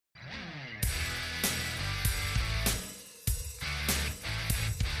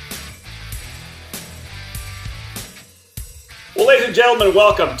Well, ladies and gentlemen,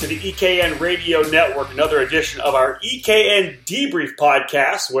 welcome to the EKN Radio Network, another edition of our EKN Debrief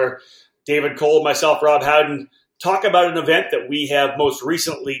podcast, where David Cole and myself, Rob Howden, talk about an event that we have most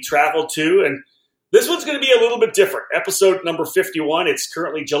recently traveled to. And this one's going to be a little bit different. Episode number 51. It's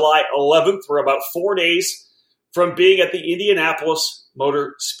currently July 11th. We're about 4 days from being at the Indianapolis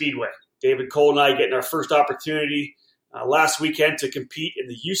Motor Speedway. David Cole and I getting our first opportunity last weekend to compete in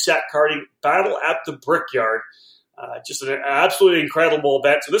the USAC karting Battle at the Brickyard. Just an absolutely incredible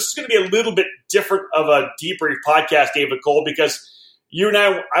event. So this is going to be a little bit different of a debrief podcast, David Cole, because you and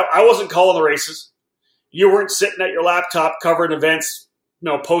I wasn't calling the races. You weren't sitting at your laptop covering events,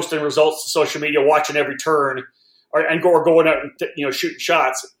 posting results to social media, watching every turn, and going out and shooting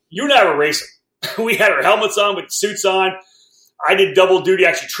shots. You and I were racing. We had our helmets on with suits on. I did double duty,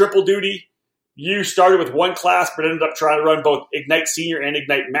 actually triple duty. You started with one class, but ended up trying to run both Ignite Senior and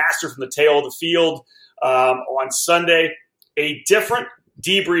Ignite Master from the tail of the field. On Sunday. A different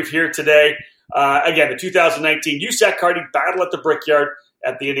debrief here today. Again, the 2019 USAC karting Battle at the Brickyard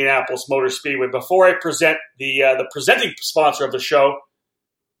at the Indianapolis Motor Speedway. Before I present the presenting sponsor of the show,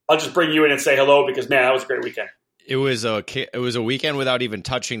 I'll just bring you in and say hello because, man, that was a great weekend. It was a weekend without even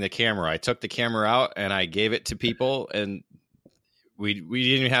touching the camera. I took the camera out and I gave it to people, and we didn't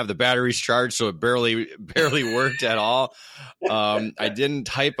even have the batteries charged, so it barely worked at all. I didn't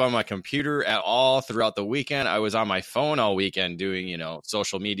type on my computer at all throughout the weekend. I was on my phone all weekend doing,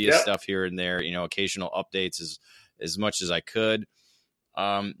 social media stuff here and there, occasional updates as much as I could.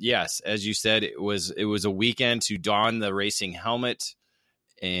 Yes, as you said, it was a weekend to don the racing helmet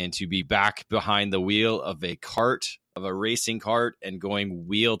and to be back behind the wheel of a racing cart and going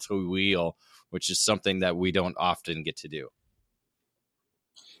wheel to wheel, which is something that we don't often get to do.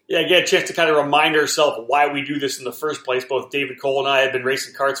 Yeah, get a chance to kind of remind ourselves why we do this in the first place. Both David Cole and I have been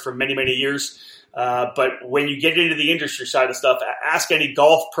racing karts for many, many years. But when you get into the industry side of stuff, ask any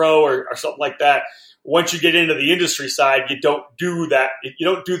golf pro or something like that. Once you get into the industry side, you don't do that. You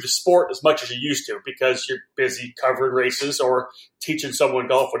don't do the sport as much as you used to because you're busy covering races or teaching someone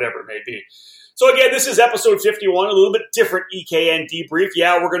golf, whatever it may be. So again, this is episode 51, a little bit different EKN debrief.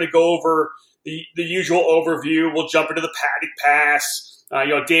 Yeah, we're going to go over the usual overview. We'll jump into the paddock pass.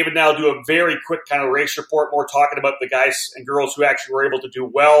 David and I will do a very quick kind of race report, more talking about the guys and girls who actually were able to do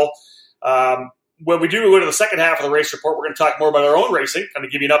well. When we do go to the second half of the race report, we're going to talk more about our own racing, kind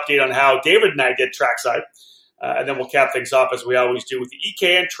of give you an update on how David and I did trackside. And then we'll cap things off as we always do with the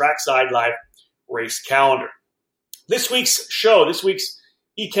EKN Trackside Live race calendar. This week's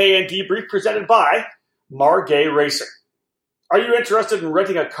EKN debrief presented by Margay Racing. Are you interested in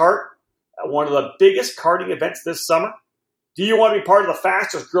renting a kart at one of the biggest karting events this summer? Do you want to be part of the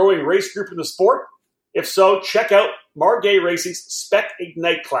fastest growing race group in the sport? If so, check out Margay Racing's Spec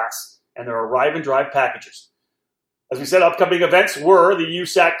Ignite class and their Arrive and Drive packages. As we said, upcoming events were the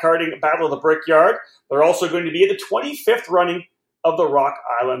USAC karting Battle of the Brickyard. They're also going to be the 25th running of the Rock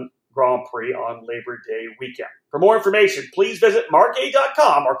Island Grand Prix on Labor Day weekend. For more information, please visit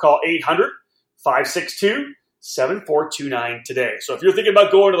margay.com or call 800-562-7429 today. So if you're thinking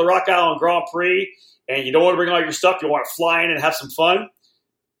about going to the Rock Island Grand Prix and you don't want to bring all your stuff, you want to fly in and have some fun,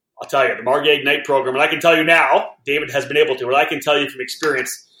 I'll tell you, the Margay Ignite program, and I can tell you now, David has been able to, but I can tell you from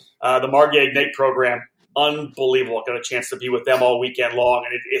experience, the Margay Ignite program, unbelievable. I got a chance to be with them all weekend long,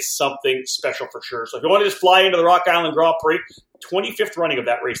 and it is something special for sure. So if you want to just fly into the Rock Island Grand Prix, 25th running of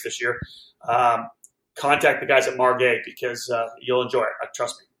that race this year, contact the guys at Margay because you'll enjoy it.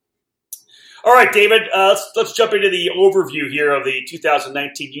 Trust me. All right, David, let's jump into the overview here of the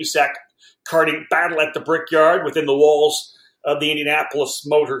 2019 USAC karting Battle at the Brickyard within the walls of the Indianapolis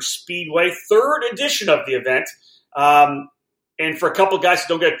Motor Speedway. Third edition of the event. And for a couple of guys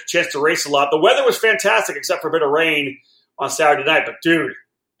who don't get a chance to race a lot, the weather was fantastic except for a bit of rain on Saturday night. But, dude,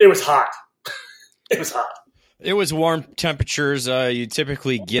 it was hot. It was hot. It was warm temperatures. You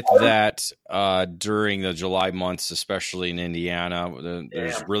typically get that during the July months, especially in Indiana.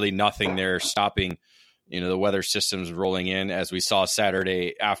 There's really nothing there stopping the weather systems rolling in, as we saw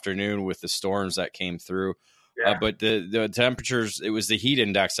Saturday afternoon with the storms that came through. Yeah. But the temperatures, it was the heat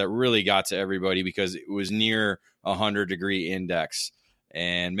index that really got to everybody because it was near 100-degree index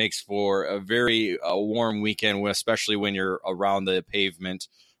and makes for a very warm weekend, especially when you're around the pavement,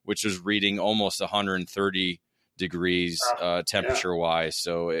 which is reading almost 130 degrees temperature-wise.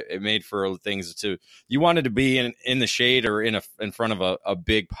 So it made for things you wanted to be in the shade or in front of a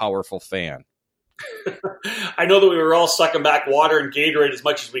big, powerful fan. I know that we were all sucking back water and Gatorade as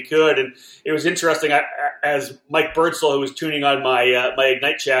much as we could, and it was interesting. As Mike Birdsell, who was tuning on my my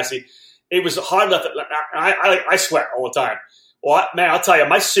Ignite chassis, it was hot enough that I sweat all the time. Well, man, I'll tell you,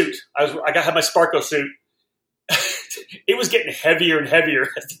 my suit, I had my Sparko suit. it was getting heavier and heavier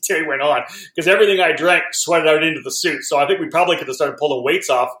as the day went on because everything I drank sweated out into the suit. So I think we probably could have started pulling weights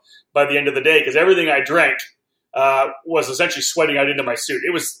off by the end of the day because everything I drank was essentially sweating out into my suit.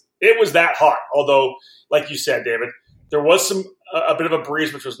 It was that hot. Although, like you said, David, there was a bit of a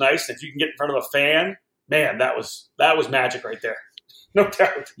breeze, which was nice. If you can get in front of a fan, man, that was magic right there. No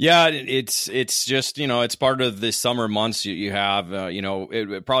doubt. Yeah, it's just, it's part of the summer months you have.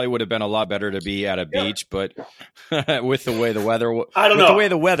 It probably would have been a lot better to be at a beach, but with the way the weather, the way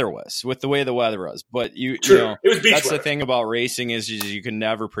the weather was. But it was beach that's weather. The thing about racing is you can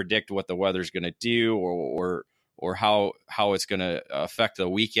never predict what the weather's going to do or how it's going to affect the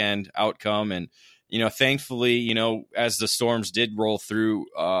weekend outcome. And thankfully, as the storms did roll through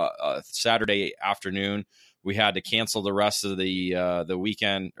Saturday afternoon, we had to cancel the rest of the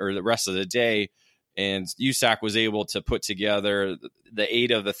weekend or the rest of the day, and USAC was able to put together the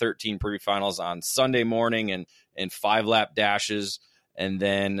 8 of the 13 pre-finals on Sunday morning and 5-lap dashes, and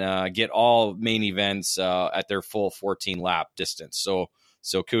then get all main events at their full 14-lap distance.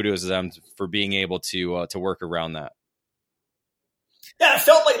 So kudos to them for being able to work around that. Yeah, it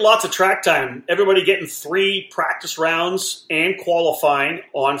felt like lots of track time. Everybody getting 3 practice rounds and qualifying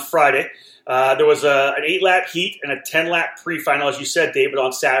on Friday. There was an 8-lap heat and a 10-lap pre-final, as you said, David,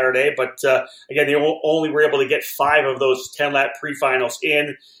 on Saturday. But again, they only were able to get 5 of those 10-lap pre-finals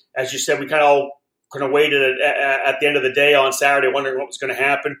in. As you said, we kind of waited at the end of the day on Saturday, wondering what was going to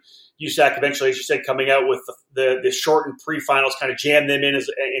happen. USAC eventually, as you said, coming out with the shortened pre-finals, kind of jammed them in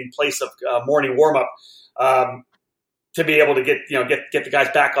place of morning warm-up. To be able to get the guys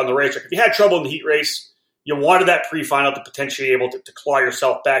back on the racetrack. If you had trouble in the heat race, you wanted that pre-final to potentially be able to claw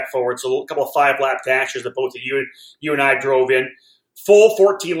yourself back forward. So a couple of 5-lap dashes that both of you and I drove in. Full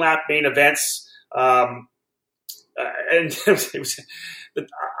 14-lap main events. And it was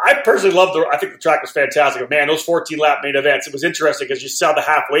I personally loved I think the track was fantastic. But man, those 14-lap main events, it was interesting because you saw the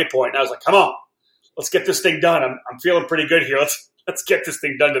halfway point, and I was like, come on, let's get this thing done. I'm feeling pretty good here. Let's get this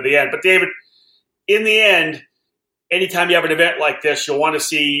thing done to the end. But David, in the end, anytime you have an event like this, you'll want to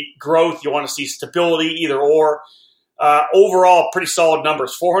see growth. You want to see stability, either or. Overall, pretty solid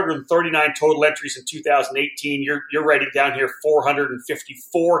numbers. 439 total entries in 2018. You're writing down here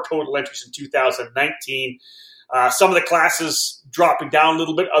 454 total entries in 2019. Some of the classes dropping down a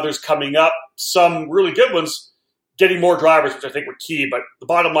little bit, others coming up. Some really good ones getting more drivers, which I think were key. But the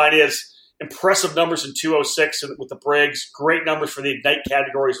bottom line is impressive numbers in 206 with the Briggs. Great numbers for the Ignite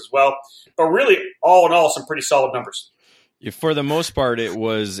categories as well. But really, all in all, some pretty solid numbers. For the most part, it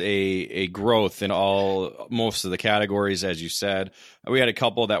was a growth in most of the categories, as you said. We had a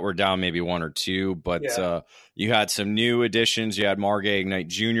couple that were down, maybe 1 or 2, but you had some new additions. You had Margay Ignite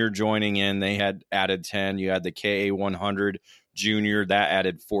Jr. joining in. They had added 10. You had the KA100 Junior, that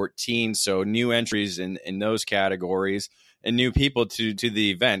added 14. So new entries in those categories and new people to the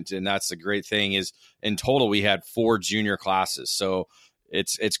event. And that's the great thing is in total, we had 4 junior classes. So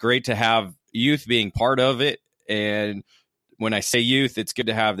it's great to have youth being part of it. And when I say youth, it's good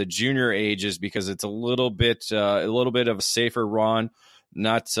to have the junior ages because it's a little bit of a safer run.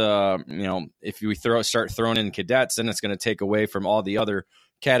 Not if we start throwing in cadets, then it's going to take away from all the other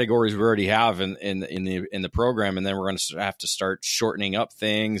categories we already have in the program, and then we're going to have to start shortening up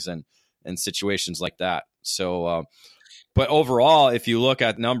things and situations like that. So, but overall, if you look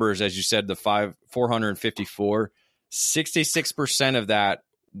at numbers, as you said, the 454, 66% of that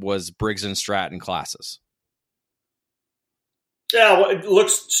was Briggs and Stratton classes. Yeah, well, it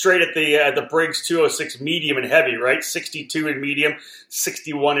looks straight at the Briggs 206 medium and heavy, right? 62 in medium,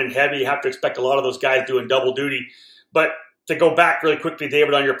 61 in heavy. You have to expect a lot of those guys doing double duty. But to go back really quickly,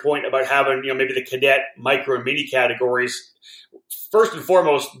 David, on your point about having maybe the cadet, micro, and mini categories, first and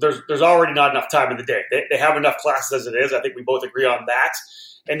foremost, there's already not enough time in the day. They have enough classes as it is. I think we both agree on that.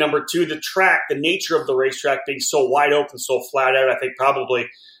 And number 2, the track, the nature of the racetrack being so wide open, so flat out, I think probably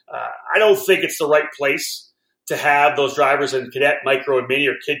I don't think it's the right place to have those drivers in cadet, micro, and mini,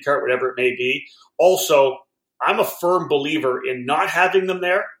 or kid kart, whatever it may be. Also, I'm a firm believer in not having them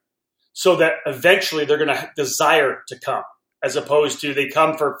there so that eventually they're going to desire to come, as opposed to they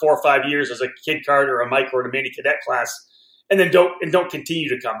come for 4 or 5 years as a kid kart or a micro or a mini cadet class and then don't continue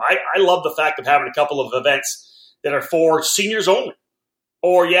to come. I love the fact of having a couple of events that are for seniors only.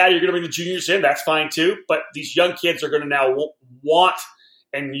 Or, yeah, you're going to bring the juniors in. That's fine, too. But these young kids are going to now want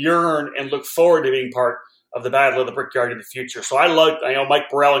and yearn and look forward to being part of the Battle of the Brickyard in the future. So I know Mike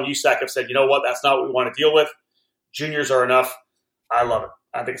Burrell and USAC have said, you know what, that's not what we want to deal with. Juniors are enough. I love it.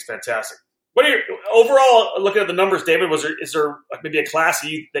 I think it's fantastic. What are your overall, looking at the numbers, David, is there maybe a class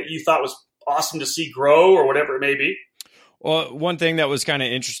that you thought was awesome to see grow or whatever it may be? Well, one thing that was kind of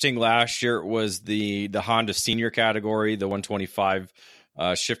interesting last year was the Honda senior category, the 125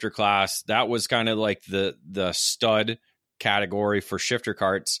 shifter class. That was kind of like the stud category for shifter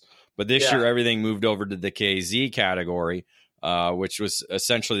carts. But this year, everything moved over to the KZ category, which was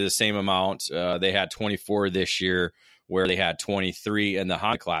essentially the same amount. They had 24 this year, where they had 23 in the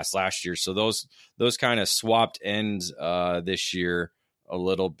Honda class last year. So those kind of swapped ends this year a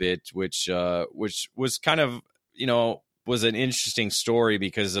little bit, which was kind of, was an interesting story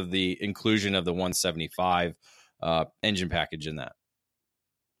because of the inclusion of the 175 engine package in that.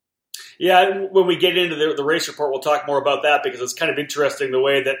 Yeah, when we get into the race report, we'll talk more about that because it's kind of interesting the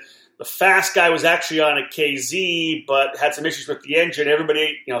way that the fast guy was actually on a KZ, but had some issues with the engine.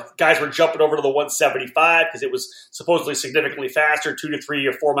 Everybody, guys were jumping over to the 175 because it was supposedly significantly faster, 2 to 3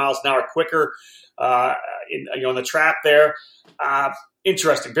 or 4 miles an hour quicker in the trap there.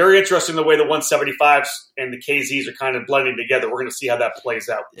 Interesting. Very interesting the way the 175s and the KZs are kind of blending together. We're going to see how that plays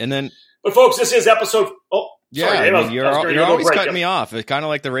out. But folks, this is episode... Oh, sorry, Dave, you're always cutting me off. It's kind of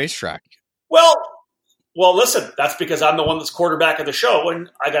like the racetrack. Well, listen, that's because I'm the one that's quarterback of the show, and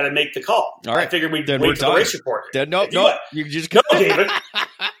I got to make the call. All right. I figured we'd wait for the race report. No, you just no, David.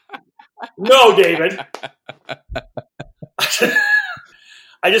 No, David.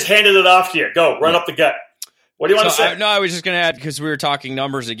 I just handed it off to you. Go, run up the gut. What do you want to say? I was just going to add, because we were talking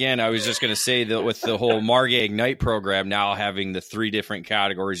numbers again, I was just going to say that with the whole Margay Ignite program now having the 3 different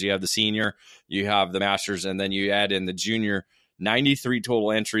categories, you have the senior, you have the masters, and then you add in the junior, 93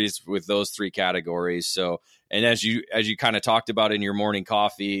 total entries with those 3 categories. So, and as you kind of talked about in your morning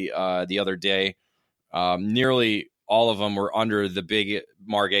coffee the other day, nearly all of them were under the big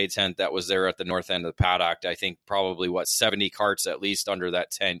Margay tent that was there at the north end of the paddock. I think probably 70 carts at least under that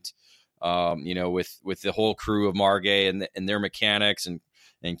tent. With the whole crew of Margay and their mechanics and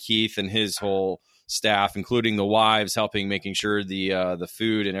Keith and his whole staff, including the wives, making sure the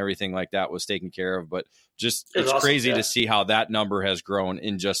food and everything like that was taken care of. But it's awesome, crazy to see how that number has grown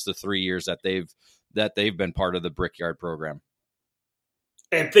in just the 3 years that they've been part of the Brickyard program.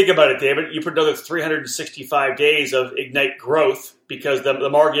 And think about it, David. You put another 365 days of Ignite growth because the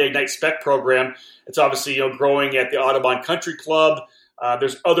Margay Ignite Spec program, it's obviously growing at the Audubon Country Club.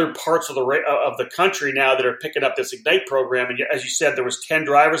 There's other parts of the country now that are picking up this Ignite program. And as you said, there was 10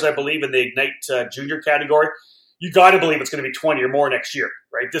 drivers, I believe, in the Ignite junior category. You got to believe it's going to be 20 or more next year,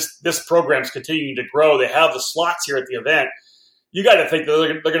 right? This program's continuing to grow. They have the slots here at the event. You got to think that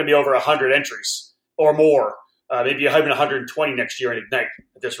they're going to be over 100 entries or more, maybe even 120 next year in Ignite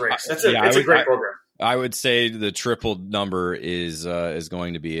at this race. It's a great program. I would say the triple number is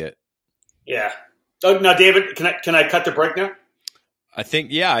going to be it. Yeah. Oh, now, David, can I cut the break now? I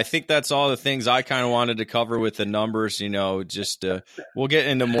think that's all the things I kind of wanted to cover with the numbers. We'll get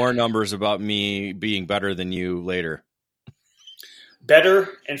into more numbers about me being better than you later. Better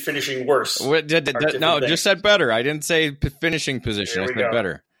and finishing worse. Just said better. I didn't say finishing position. I said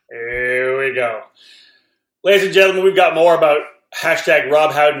better. Here we go. Ladies and gentlemen, we've got more about hashtag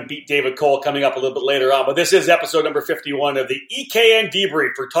Rob Howden beat David Cole coming up a little bit later on. But this is episode number 51 of the EKN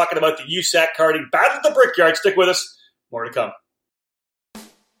Debrief. We're talking about the USAC karting battle at the Brickyard. Stick with us. More to come.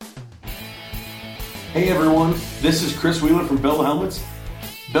 Hey everyone, this is Chris Wheeler from Bell Helmets.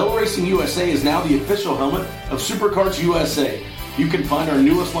 Bell Racing USA is now the official helmet of Superkarts USA. You can find our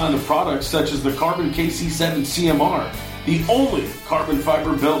newest line of products such as the Carbon KC7 CMR, the only carbon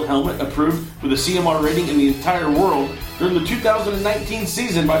fiber built helmet approved with a CMR rating in the entire world during the 2019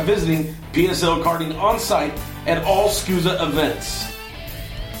 season by visiting PSL Karting on site at all SCUSA events.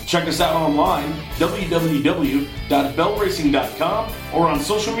 Check us out online, www.bellracing.com, or on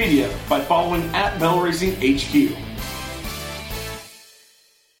social media by following @BellRacingHQ.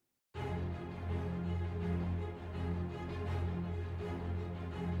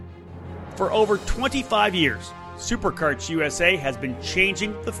 For over 25 years, Superkarts USA has been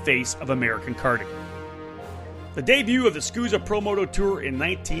changing the face of American karting. The debut of the SCUSA Promoto Tour in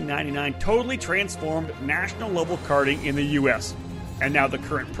 1999 totally transformed national-level karting in the U.S., and now the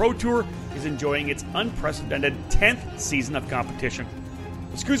current Pro Tour is enjoying its unprecedented 10th season of competition.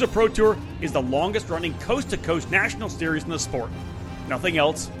 The SCUSA Pro Tour is the longest-running coast-to-coast national series in the sport. Nothing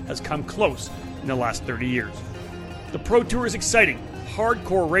else has come close in the last 30 years. The Pro Tour is exciting,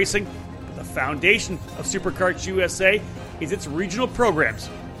 hardcore racing, but the foundation of Superkarts USA is its regional programs,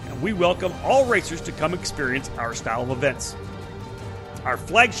 and we welcome all racers to come experience our style of events. Our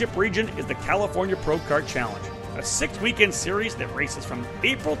flagship region is the California Pro Kart Challenge, a 6-weekend series that races from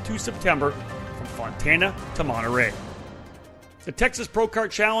April to September from Fontana to Monterey. The Texas Pro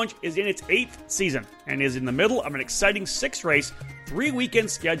Kart Challenge is in its 8th season and is in the middle of an exciting 6-race, 3-weekend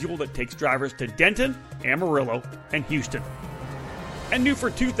schedule that takes drivers to Denton, Amarillo, and Houston. And new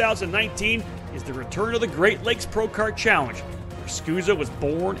for 2019 is the return of the Great Lakes Pro Kart Challenge, where SCUSA was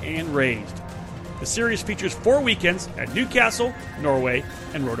born and raised. The series features 4 weekends at Newcastle, Norway,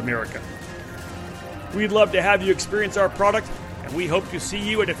 and Road America. We'd love to have you experience our product, and we hope to see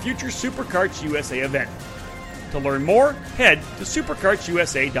you at a future SuperKarts USA event. To learn more, head to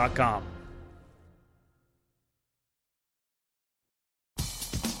superkartsusa.com.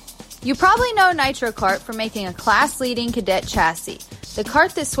 You probably know Nitro Kart for making a class-leading cadet chassis, the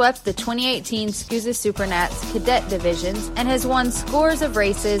kart that swept the 2018 SCUSA Supernats cadet divisions and has won scores of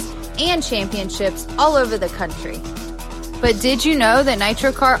races and championships all over the country. But did you know that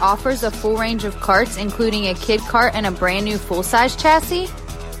Nitro Kart offers a full range of karts, including a kid kart and a brand new full-size chassis?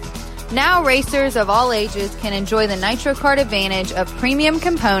 Now racers of all ages can enjoy the Nitro Kart advantage of premium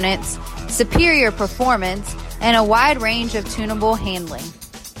components, superior performance, and a wide range of tunable handling.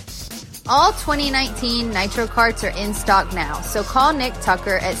 All 2019 Nitro Karts are in stock now, so call Nick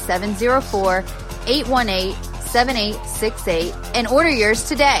Tucker at 704-818-7868 and order yours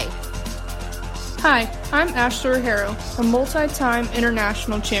today. Hi, I'm Ashley Harrow, a multi-time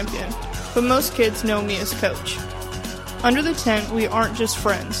international champion, but most kids know me as Coach. Under the tent, we aren't just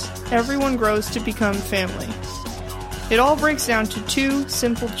friends. Everyone grows to become family. It all breaks down to 2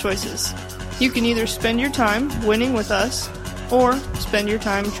 simple choices. You can either spend your time winning with us, or spend your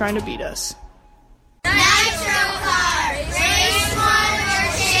time trying to beat us. Nitro Kart! Race one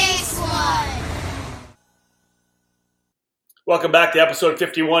or chase one! Welcome back to episode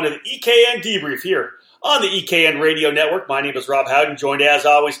 51 of the EKN Debrief here on the EKN Radio Network. My name is Rob Howden, joined as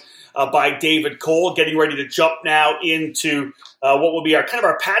always by David Cole, getting ready to jump now into what will be our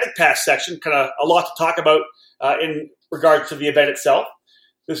paddock pass section. Kind of a lot to talk about in regards to the event itself.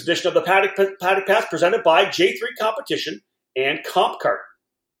 This edition of the paddock pass presented by J3 Competition and CompKart.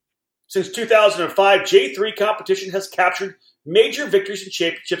 Since 2005, J3 Competition has captured major victories and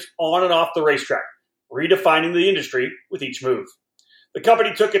championships on and off the racetrack, redefining the industry with each move. The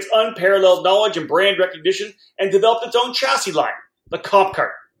company took its unparalleled knowledge and brand recognition and developed its own chassis line, the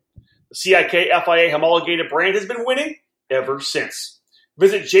CompKart. The CIK FIA homologated brand has been winning ever since.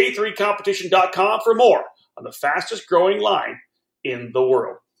 Visit j3competition.com for more on the fastest growing line in the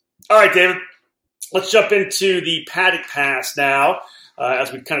world. All right, David. Let's jump into the paddock pass now,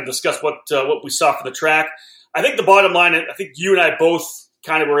 as we kind of discuss what we saw for the track. I think the bottom line, I think you and I both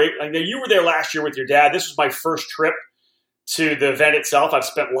kind of were. I know you were there last year with your dad. This was my first trip to the event itself. I've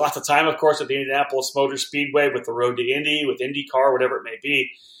spent lots of time, of course, at the Indianapolis Motor Speedway with the Road to Indy, with IndyCar, whatever it may be.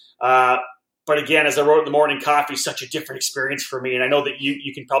 But again, as I wrote in the morning coffee, such a different experience for me. And I know that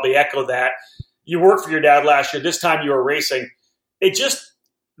you can probably echo that. You worked for your dad last year. This time you were racing. It just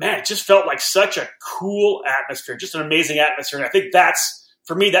felt like such a cool atmosphere, just an amazing atmosphere. And I think that's,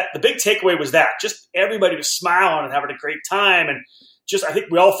 for me, that the big takeaway was that. Just everybody was smiling and having a great time. And just, I think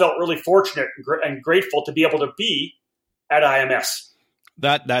we all felt really fortunate and grateful to be able to be at IMS.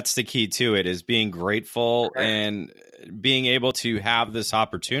 That's the key to it, is being grateful and being able to have this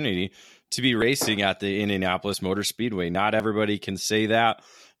opportunity to be racing at the Indianapolis Motor Speedway. Not everybody can say that.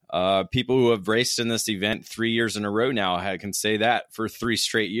 People who have raced in this event 3 years in a row now can say that for 3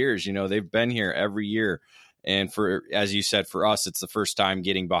 straight years. You know, they've been here every year. And for, as you said, for us, it's the first time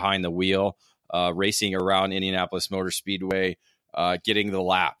getting behind the wheel, racing around Indianapolis Motor Speedway, getting the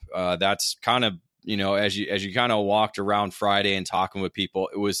lap. That's kind of, you know, as you kind of walked around Friday and talking with people,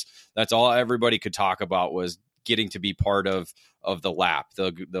 that's all everybody could talk about was getting to be part of the lap,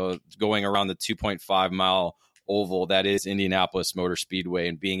 the going around the 2.5 mile oval that is Indianapolis Motor Speedway,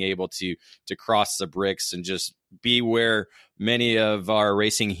 and being able to cross the bricks and just be where many of our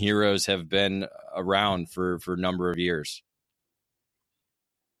racing heroes have been around for a number of years.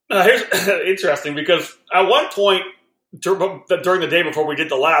 Here's interesting, because at one point during the day before we did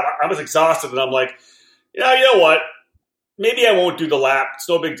the lap, I was exhausted, and I'm like, you know what? Maybe I won't do the lap. It's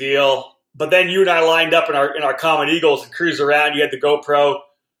no big deal. But then you and I lined up in our Common Eagles and cruised around. You had the GoPro,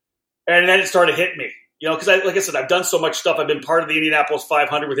 and then it started hitting me. You know, because like I said, I've done so much stuff. I've been part of the Indianapolis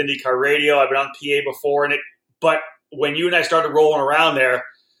 500 with IndyCar Radio. I've been on PA before, but when you and I started rolling around there,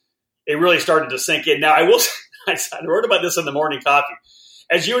 it really started to sink in. Now, I wrote about this in the morning coffee.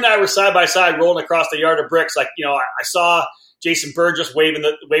 As you and I were side by side rolling across the yard of bricks, like, you know, I saw Jason Burgess waving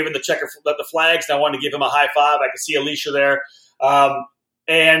the the flags, and I wanted to give him a high five. I could see Alicia there,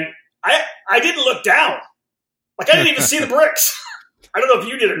 and I didn't look down. Like, I didn't even see the bricks. I don't know if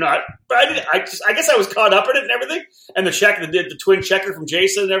you did or not, but I did. I guess I was caught up in it and everything, and the twin checker from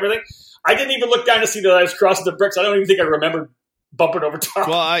Jason and everything. I didn't even look down to see that I was crossing the bricks. I don't even think I remembered bumping over top.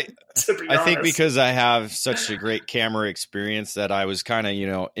 Well, I think because I have such a great camera experience that I was kind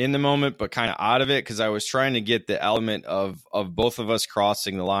of, in the moment, but kind of out of it because I was trying to get the element of both of us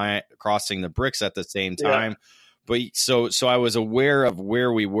crossing the line, crossing the bricks at the same time. Yeah. But so I was aware of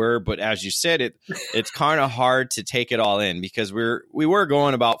where we were, but as you said, it's kind of hard to take it all in because we were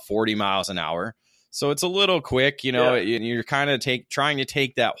going about 40 miles an hour. So it's a little quick, you're kind of trying to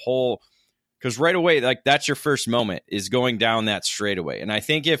take that whole, because right away, like that's your first moment is going down that straightaway. And I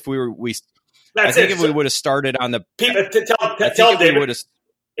think if we would have started on the, tell David,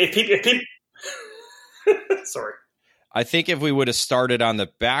 sorry. I think if we would have started on the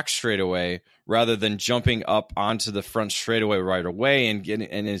back straightaway rather than jumping up onto the front straightaway right away and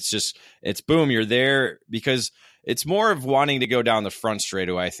it's boom, you're there, because it's more of wanting to go down the front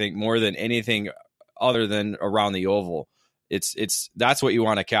straightaway. I think more than anything other than around the oval, that's what you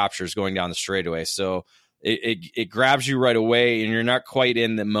want to capture is going down the straightaway. So it grabs you right away and you're not quite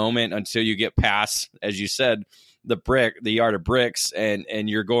in the moment until you get past, as you said, the yard of bricks and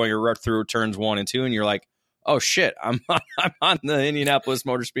you're going right through turns 1 and 2 and you're like, oh shit, I'm on the Indianapolis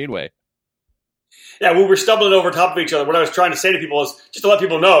Motor Speedway. Yeah, we were stumbling over top of each other. What I was trying to say to people is just to let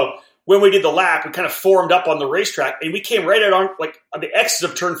people know, when we did the lap, we kind of formed up on the racetrack and we came right out on the exit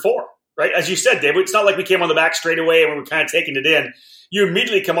of turn 4, right? As you said, David, it's not like we came on the back straightaway and we were kind of taking it in. You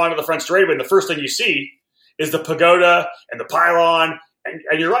immediately come onto the front straightaway and the first thing you see is the pagoda and the pylon.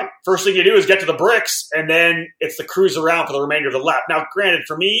 And you're right. First thing you do is get to the bricks and then it's the cruise around for the remainder of the lap. Now, granted,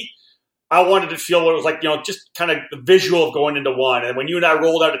 for me, I wanted to feel what it was like, just kind of the visual of going into 1. And when you and I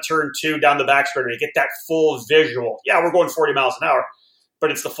rolled out of turn 2 down the back straightaway, you get that full visual. Yeah, we're going 40 miles an hour, but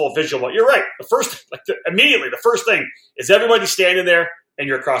it's the full visual. But you're right. Immediately, the first thing is everybody standing there and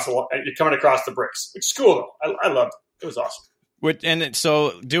you're coming across the bricks, which is cool, though. I loved it. It was awesome. And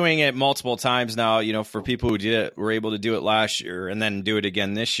so doing it multiple times now, for people who did it, were able to do it last year and then do it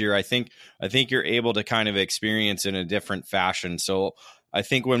again this year, I think you're able to kind of experience in a different fashion. So I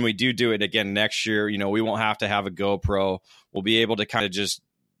think when we do it again next year, we won't have to have a GoPro. We'll be able to kind of just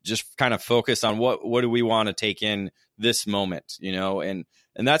kind of focus on what do we want to take in this moment, and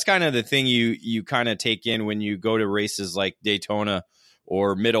that's kind of the thing you kind of take in when you go to races like Daytona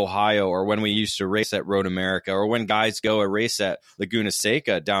or Mid-Ohio, or when we used to race at Road America, or when guys go a race at Laguna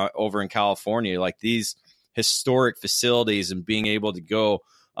Seca down over in California, like these historic facilities, and being able to go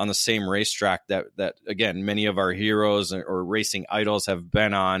on the same racetrack that again, many of our heroes or racing idols have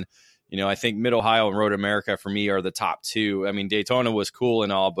been on. I think Mid-Ohio and Road America for me are the top 2. I mean, Daytona was cool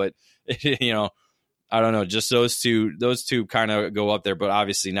and all, but I don't know, just those two kind of go up there. But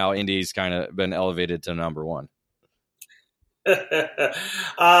obviously now Indy's kind of been elevated to number 1.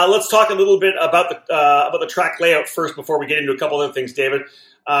 Let's talk a little bit about the track layout first before we get into a couple other things, David.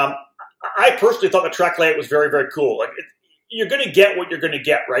 I personally thought the track layout was very, very cool. You're going to get what you're going to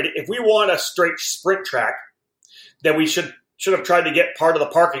get, right? If we want a straight sprint track, then we should have tried to get part of the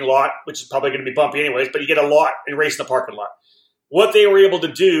parking lot, which is probably going to be bumpy anyways, but you get a lot and race in the parking lot. What they were able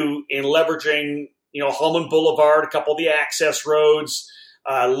to do in leveraging, Hulman Boulevard, a couple of the access roads,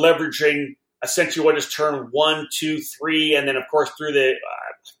 leveraging essentially what is turn 1, 2, 3, and then of course through I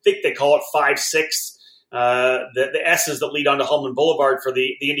think they call it 5, 6, the S's that lead onto Hulman Boulevard for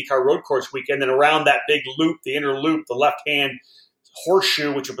the IndyCar Road Course weekend, then around that big loop, the inner loop, the left-hand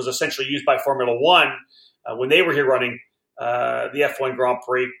horseshoe, which was essentially used by Formula One when they were here running the F1 Grand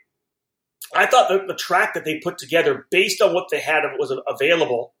Prix. I thought the track that they put together, based on what they had was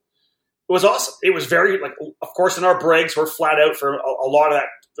available, it was awesome. It was very, of course, in our breaks, we're flat out for a lot of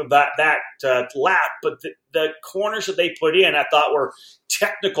that lap, but the corners that they put in, I thought were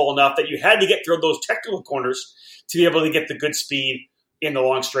technical enough that you had to get through those technical corners to be able to get the good speed in the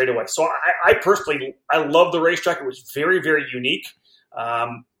long straightaway. So I personally, I love the racetrack. It was very, very unique.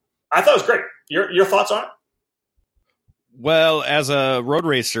 I thought it was great. Your thoughts on it? Well, as a road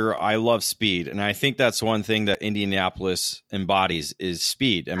racer, I love speed. And I think that's one thing that Indianapolis embodies is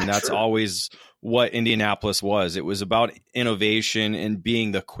speed. I mean, that's always what Indianapolis was. It was about innovation and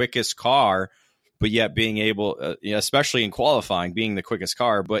being the quickest car, but yet being able, especially in qualifying, being the quickest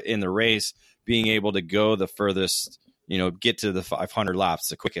car, but in the race, being able to go the furthest, get to the 500 laps,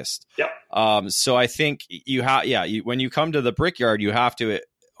 the quickest. Yep. So I think when you come to the Brickyard, you have to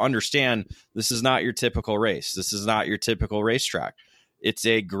understand this is not your typical race. This is not your typical racetrack. It's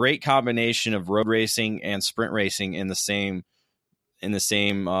a great combination of road racing and sprint racing in the same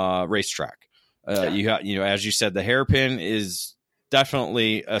racetrack. As you said, the hairpin is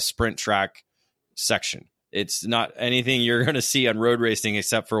definitely a sprint track section. It's not anything you're going to see on road racing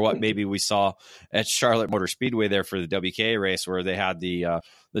except for what maybe we saw at Charlotte Motor Speedway there for the WKA race, where they had the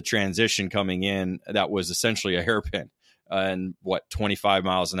transition coming in that was essentially a hairpin. and 25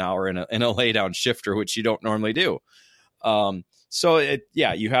 miles an hour in a lay down shifter, which you don't normally do. So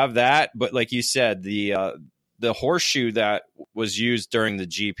you have that, but like you said, the horseshoe that was used during the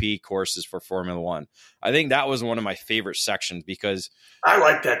GP courses for Formula One, I think that was one of my favorite sections because I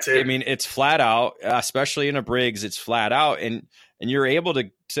like that too. I mean, it's flat out, especially in a Briggs, it's flat out, and you're able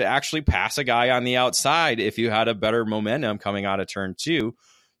to actually pass a guy on the outside if you had a better momentum coming out of turn 2.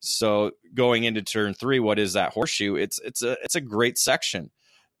 So going into turn 3, what is that horseshoe? It's a great section.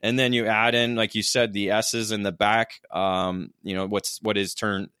 And then you add in, like you said, the S's in the back. What is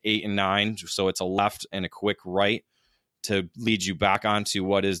turn 8 and 9? So it's a left and a quick right to lead you back onto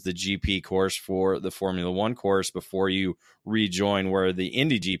what is the GP course for the Formula One course before you rejoin where the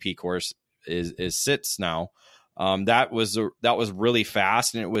Indy GP course sits now. That was really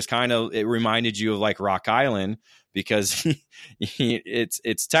fast, and it reminded you of like Rock Island because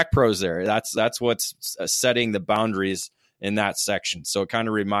it's Tech Pros there. That's what's setting the boundaries in that section. So it kind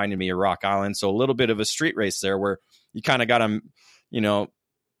of reminded me of Rock Island. So a little bit of a street race there where you kind of got to,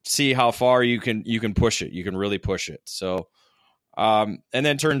 see how far you can push it. You can really push it. So, and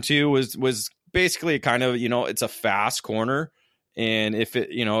then turn 2 was basically kind of, it's a fast corner. And if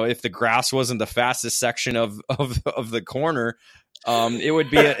the grass wasn't the fastest section of the corner,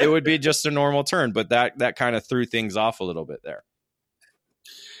 it would be just a normal turn, but that kind of threw things off a little bit there.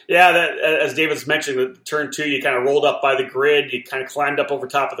 Yeah, that, as David's mentioned, with turn 2, you kind of rolled up by the grid. You kind of climbed up over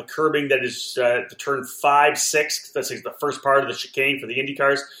top of the curbing that is the turn 5, 6. That's the first part of the chicane for the Indy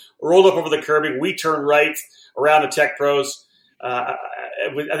cars. Rolled up over the curbing. We turned right around the Tech Pros. I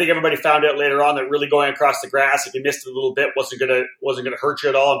think everybody found out later on that really going across the grass, if you missed it a little bit, wasn't gonna hurt you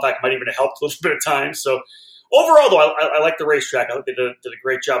at all. In fact, it might even have helped a little bit of time. So overall, though, I like the racetrack. I think they did a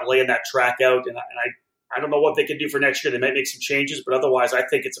great job laying that track out, and I don't know what they can do for next year. They might make some changes, but otherwise, I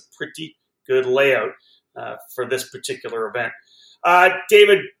think it's a pretty good layout for this particular event.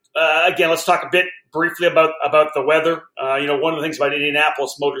 David, again, let's talk a bit briefly about the weather. One of the things about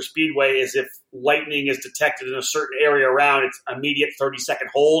Indianapolis Motor Speedway is if lightning is detected in a certain area around, it's immediate 30-second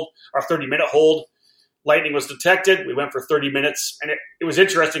hold or 30-minute hold. Lightning was detected. We went for 30 minutes, and it was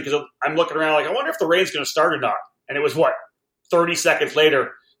interesting because I'm looking around like, I wonder if the rain's going to start or not. And it was 30 seconds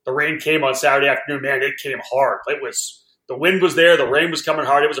later. The rain came on Saturday afternoon. Man, it came hard. The wind was there. The rain was coming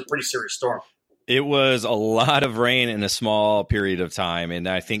hard. It was a pretty serious storm. It was a lot of rain in a small period of time. And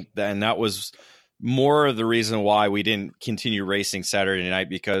I think that was more of the reason why we didn't continue racing Saturday night,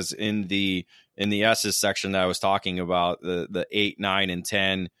 because in the S's section that I was talking about, the 8, 9, and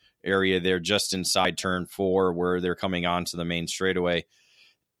 10 area there, just inside turn 4, where they're coming onto the main straightaway,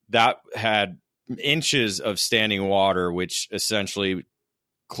 that had inches of standing water, which essentially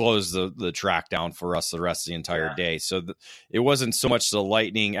close the track down for us the rest of the entire day. So it wasn't so much the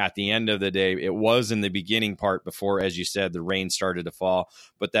lightning at the end of the day. It was in the beginning part before, as you said, the rain started to fall,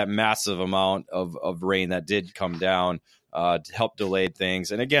 but that massive amount of rain that did come down helped delay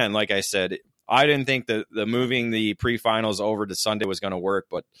things. And again, like I said, I didn't think that the moving the pre-finals over to Sunday was going to work,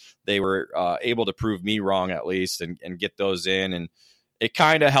 but they were able to prove me wrong at least and get those in. And it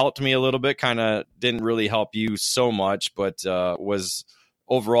kind of helped me a little bit, kind of didn't really help you so much, but was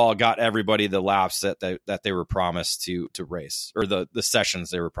overall got everybody the laps that they were promised to race, or the sessions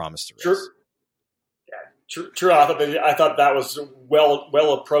they were promised to race. Sure. Yeah, true. I thought that was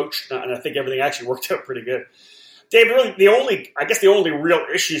well approached, and I think everything actually worked out pretty good. Dave, really, the only real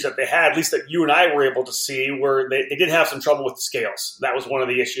issues that they had, at least that you and I were able to see, were they did have some trouble with the scales. That was one of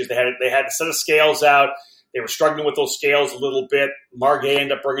the issues. They had a set of scales out. They were struggling with those scales a little bit. Margay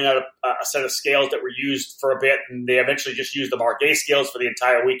ended up bringing out a set of scales that were used for a bit, and they eventually just used the Margay scales for the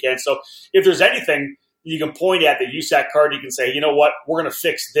entire weekend. So if there's anything you can point at the USAC card, you can say, you know what, we're going to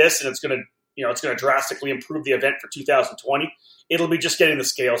fix this, and it's going to drastically improve the event for 2020. It'll be just getting the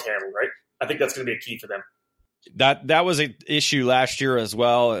scales handled, right? I think that's going to be a key for them. That was an issue last year as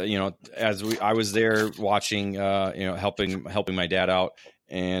well. I was there watching, helping my dad out.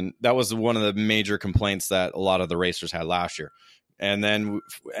 And that was one of the major complaints that a lot of the racers had last year. And then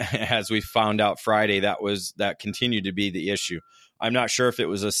as we found out Friday, that continued to be the issue. I'm not sure if it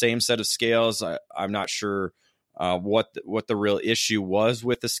was the same set of scales. I'm not sure what the real issue was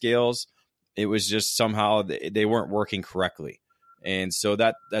with the scales. It was just somehow they weren't working correctly. And so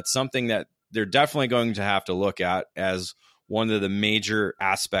that's something that they're definitely going to have to look at as one of the major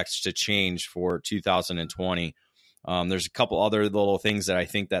aspects to change for 2020. There's a couple other little things that I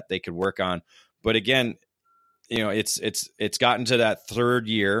think that they could work on, but again, it's gotten to that third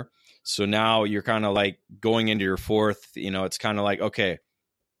year. So now you're kind of like going into your fourth, it's kind of like, okay,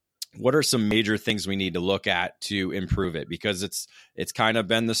 what are some major things we need to look at to improve it? Because it's kind of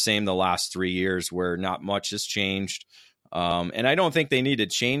been the same the last 3 years where not much has changed. And I don't think they need to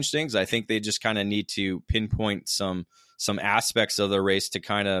change things. I think they just kind of need to pinpoint some aspects of the race to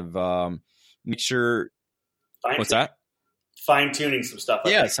kind of make sure. What's that? Fine tuning some stuff.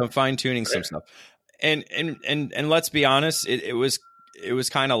 Some fine tuning some stuff. And let's be honest, it was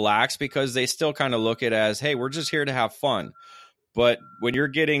kind of lax because they still kind of look at it as, hey, we're just here to have fun. But when you're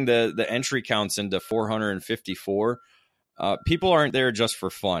getting the entry counts into 454, people aren't there just for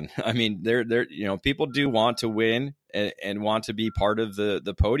fun. I mean, they're people do want to win and want to be part of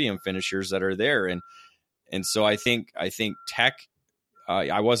the podium finishers that are there. And so I think Tech,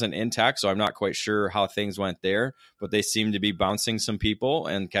 I wasn't in Tech, so I'm not quite sure how things went there, but they seem to be bouncing some people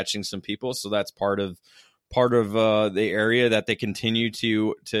and catching some people. So that's part of the area that they continue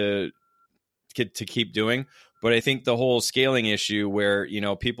to keep doing. But I think the whole scaling issue where,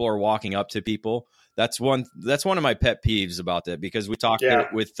 people are walking up to people, that's one of my pet peeves about that, because we talked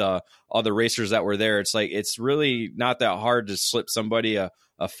with all the racers that were there. It's like, it's really not that hard to slip somebody a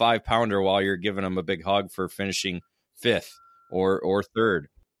 5-pounder while you're giving them a big hug for finishing 5th or 3rd.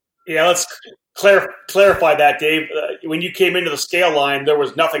 Yeah, let's clarify that, Dave. When you came into the scale line, there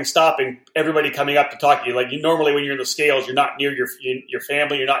was nothing stopping everybody coming up to talk to you. Like, normally when you're in the scales, you're not near your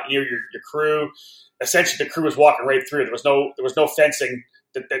family, you're not near your crew. Essentially, the crew was walking right through. There was no fencing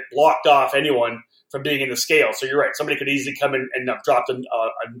that blocked off anyone from being in the scale. So you're right. Somebody could easily come in and have dropped a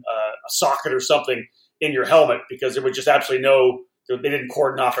socket or something in your helmet because there was just absolutely they didn't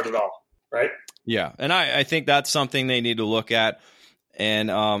cordon off it at all, right? Yeah, and I think that's something they need to look at.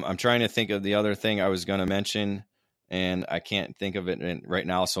 And I'm trying to think of the other thing I was going to mention, and I can't think of it right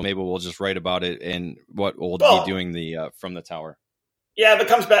now. So maybe we'll just write about it and what we'll be doing from the tower. Yeah, if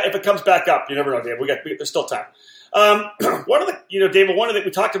it comes back up, you never know, Dave. There's still time. David,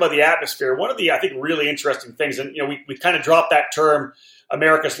 we talked about the atmosphere. One of the, I think, really interesting things, and we kind of dropped that term,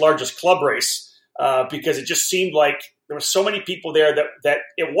 America's largest club race, because it just seemed like there were so many people there that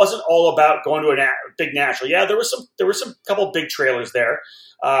it wasn't all about going to a big national. Yeah, there were some couple big trailers there.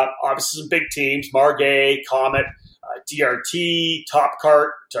 Obviously, some big teams: Margay, Comet, DRT, Top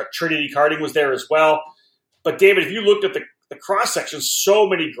Kart, Trinity Karting was there as well. But David, if you looked at the cross section, so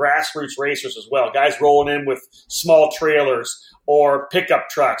many grassroots racers as well. Guys rolling in with small trailers or pickup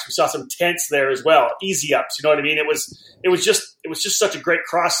trucks. We saw some tents there as well. Easy ups, you know what I mean? It was just such a great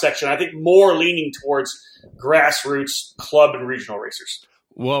cross section. I think more leaning towards grassroots club and regional racers.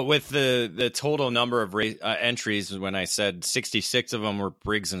 Well, with the total number of entries, when I said 66 of them were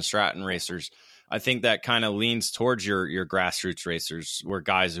Briggs and Stratton racers, I think that kind of leans towards your grassroots racers, where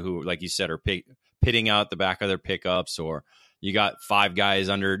guys who, like you said, are pitting out the back of their pickups, or you got 5 guys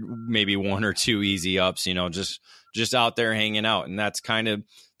under maybe 1 or 2 easy ups, just out there hanging out. And that's kind of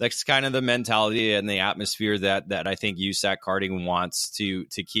the mentality and the atmosphere that I think USAC Karting wants to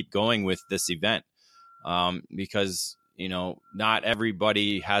keep going with this event. Because, not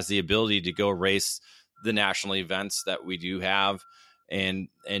everybody has the ability to go race the national events that we do have. And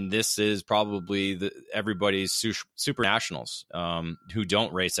this is probably everybody's super nationals who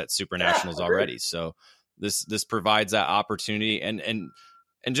don't race at super nationals already. So this provides that opportunity and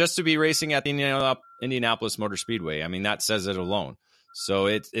just to be racing at the Indianapolis Motor Speedway. I mean, that says it alone. So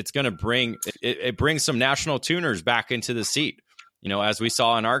it's going to bring some national tuners back into the seat. As we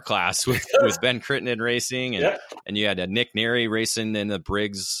saw in our class with Ben Crittenden racing, and you had Nick Neary racing in the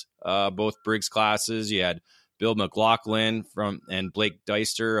Briggs, both Briggs classes. You had Bill McLaughlin and Blake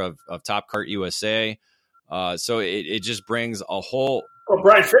Deister of Top Kart USA. So it just brings a whole. Well,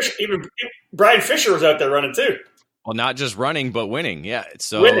 Brian Fisher was out there running too. Well, not just running, but winning. Yeah.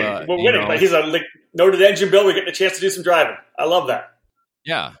 So winning. But he's a noted engine builder. We're getting a chance to do some driving. I love that.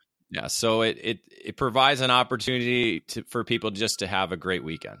 Yeah. Yeah. So it provides an opportunity for people just to have a great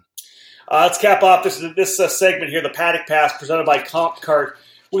weekend. Let's cap off this segment here, the Paddock Pass, presented by Comp Kart,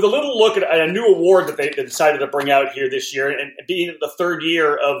 with a little look at a new award that they decided to bring out here this year. And being the 3rd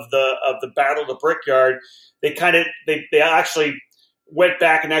year of the Battle of the Brickyard, they actually went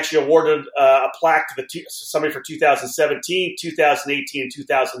back and actually awarded a plaque to somebody for 2017, 2018, and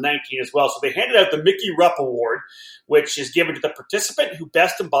 2019 as well. So they handed out the Mickey Rupp Award, which is given to the participant who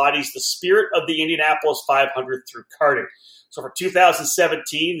best embodies the spirit of the Indianapolis 500 through karting. So for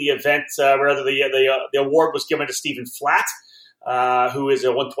 2017, the event, the award was given to Stephen Flatt, who is a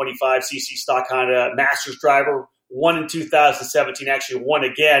 125cc stock Honda Masters driver, won in 2017, actually won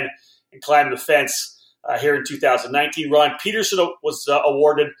again and climbed the fence here in 2019. Ron Peterson was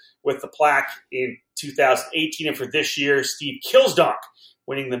awarded with the plaque in 2018. And for this year, Steve Kilsdonk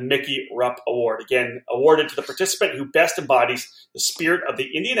winning the Mickey Rupp Award. Again, awarded to the participant who best embodies the spirit of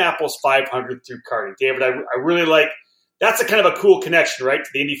the Indianapolis 500 through karting. David, I really like, that's a kind of a cool connection, right, to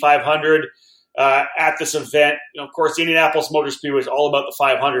the Indy 500. at this event. Of course, the Indianapolis Motor Speedway is all about the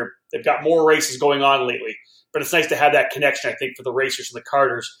 500. They've got more races going on lately, but it's nice to have that connection, I think, for the racers and the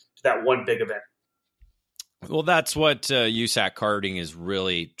karters to that one big event. Well, that's what USAC Karting is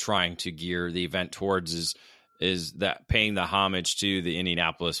really trying to gear the event towards is that paying the homage to the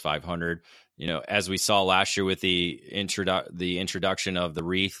Indianapolis 500. As we saw last year with the introduction of the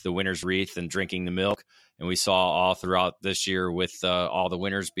wreath, the winner's wreath, and drinking the milk. And we saw all throughout this year with all the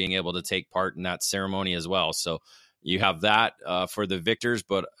winners being able to take part in that ceremony as well. So you have that for the victors.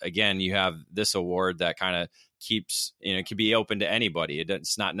 But again, you have this award that kind of keeps, it can be open to anybody.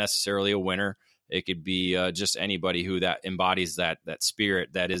 It's not necessarily a winner. It could be just anybody who that embodies that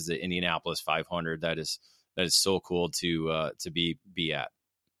spirit that is the Indianapolis 500. That is so cool to be at.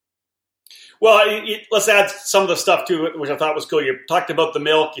 Well, let's add some of the stuff to it, which I thought was cool. You talked about the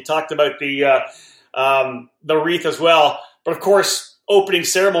milk. You talked about the wreath as well. But, of course, opening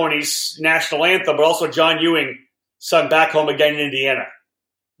ceremonies, national anthem, but also John Ewing sung Back Home Again in Indiana.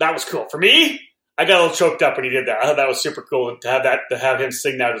 That was cool. For me, I got a little choked up when he did that. I thought that was super cool to have him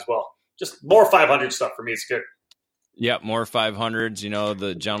sing that as well. Just more 500 stuff for me. It's good. Yep, more 500s.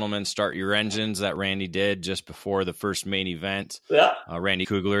 The Gentlemen Start Your Engines that Randy did just before the first main event. Yeah. Randy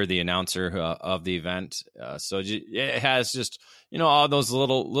Kugler, the announcer of the event. So it has just, all those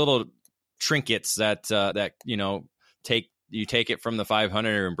little trinkets that take it from the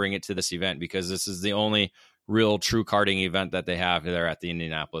 500 and bring it to this event, because this is the only real true karting event that they have there at the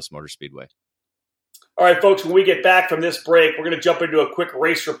Indianapolis Motor Speedway. All right, folks, when we get back from this break, we're going to jump into a quick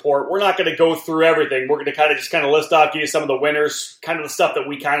race report. We're not going to go through everything. We're going to kind of list off, give you some of the winners, kind of the stuff that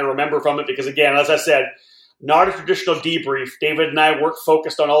we kind of remember from it, because, again, as I said, not a traditional debrief. David and I worked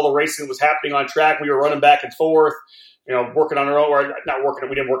focused on all the racing that was happening on track. We were running back and forth, working on our own, or not working.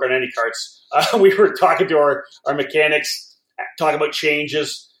 We didn't work on any karts. We were talking to our mechanics, talking about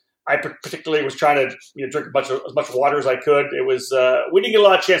changes. I particularly was trying to drink as much water as I could. It was we didn't get a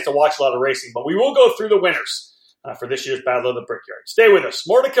lot of chance to watch a lot of racing, but we will go through the winners for this year's Battle of the Brickyard. Stay with us.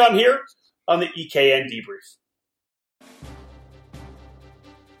 More to come here on the EKN Debrief.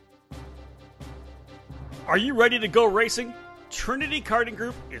 Are you ready to go racing? Trinity Karting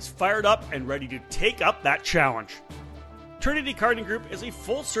Group is fired up and ready to take up that challenge. Trinity Karting Group is a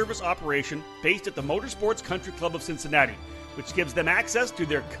full-service operation based at the Motorsports Country Club of Cincinnati, which gives them access to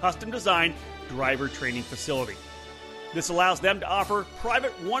their custom-designed driver training facility. This allows them to offer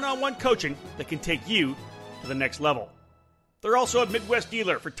private one-on-one coaching that can take you to the next level. They're also a Midwest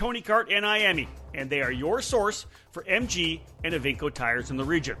dealer for Tony Kart and IAME, and they are your source for MG and Iveco tires in the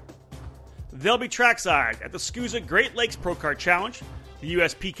region. They'll be trackside at the SCUSA Great Lakes Pro Kart Challenge, the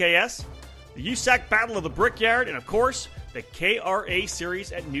USPKS, the USAC Battle of the Brickyard, and of course, the KRA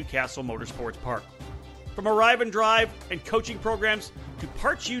Series at Newcastle Motorsports Park. From arrive and drive and coaching programs to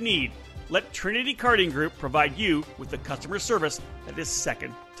parts you need, let Trinity Karting Group provide you with the customer service that is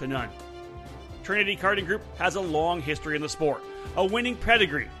second to none. Trinity Karting Group has a long history in the sport, a winning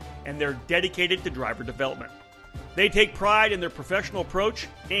pedigree, and they're dedicated to driver development. They take pride in their professional approach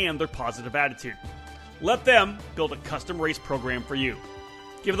and their positive attitude. Let them build a custom race program for you.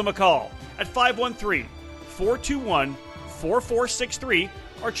 Give them a call at 513-421-4463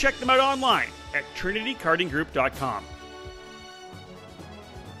 or check them out online at trinitykartinggroup.com.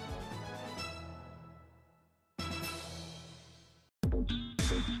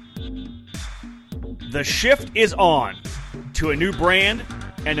 The shift is on to a new brand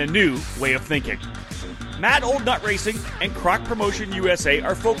and a new way of thinking. Mad Old Nut Racing and Croc Promotion USA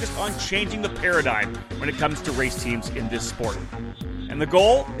are focused on changing the paradigm when it comes to race teams in this sport. And the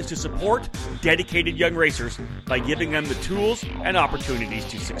goal is to support dedicated young racers by giving them the tools and opportunities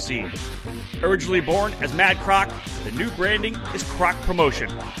to succeed. Originally born as Mad Croc, the new branding is Croc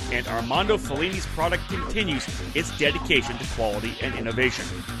Promotion, and Armando Fellini's product continues its dedication to quality and innovation.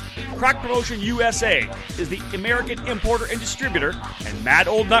 Croc Promotion USA is the American importer and distributor, and Mad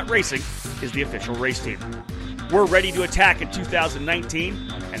Old Nut Racing is the official race team. We're ready to attack in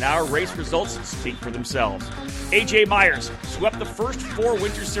 2019, and our race results speak for themselves. AJ Myers swept the first 4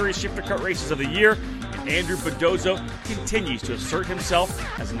 Winter Series shifter kart races of the year, and Andrew Bedozo continues to assert himself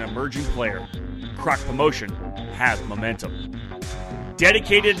as an emerging player. Croc Promotion has momentum.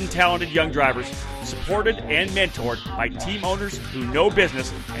 Dedicated and talented young drivers, supported and mentored by team owners who know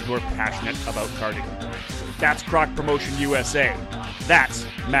business and who are passionate about karting. That's Croc Promotion USA. That's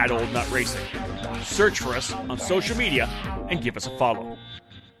Mad Old Nut Racing. Search for us on social media and give us a follow.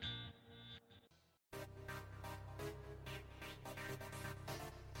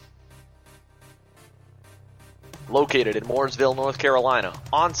 Located in Mooresville, North Carolina,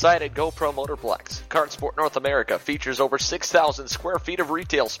 on-site at GoPro Motorplex, Kart Sport North America features over 6,000 square feet of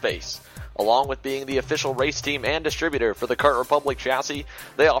retail space, Along with being the official race team and distributor for the Kart Republic chassis,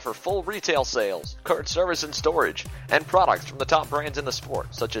 they offer full retail sales, kart service and storage, and products from the top brands in the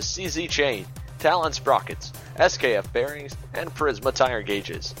sport, such as CZ Chain, Talon Sprockets, SKF Bearings, and Prisma Tire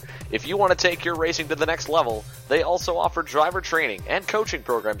Gauges. If you want to take your racing to the next level, they also offer driver training and coaching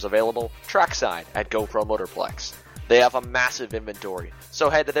programs available trackside at GoPro Motorplex. They have a massive inventory,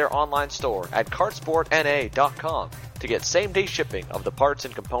 so head to their online store at kartsportna.com to get same-day shipping of the parts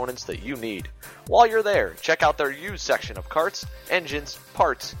and components that you need. While you're there, check out their used section of karts, engines,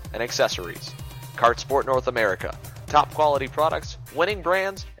 parts, and accessories. Kart Sport North America. Top quality products, winning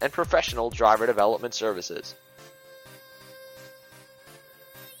brands, and professional driver development services.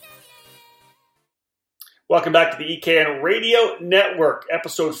 Welcome back to the EKN Radio Network,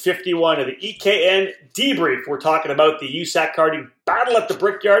 episode 51 of the EKN Debrief. We're talking about the USAC karting battle at the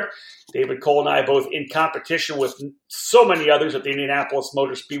Brickyard. David Cole and I both in competition with so many others at the Indianapolis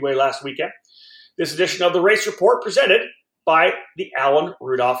Motor Speedway last weekend. This edition of the Race Report presented by the Alan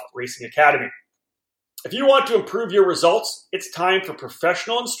Rudolph Racing Academy. If you want to improve your results, it's time for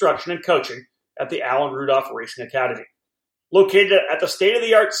professional instruction and coaching at the Alan Rudolph Racing Academy. Located at the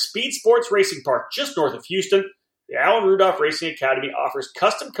state-of-the-art Speed Sports Racing Park just north of Houston, the Alan Rudolph Racing Academy offers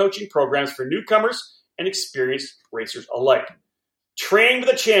custom coaching programs for newcomers and experienced racers alike. Train with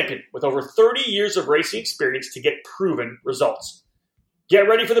a champion with over 30 years of racing experience to get proven results. Get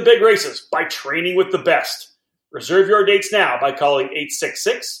ready for the big races by training with the best. Reserve your dates now by calling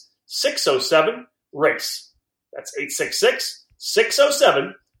 866-607-RACE. That's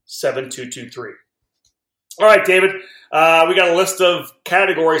 866-607-7223. All right, David, we got a list of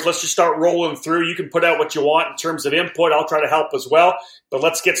categories. Let's just start rolling through. You can put out what you want in terms of input. I'll try to help as well. But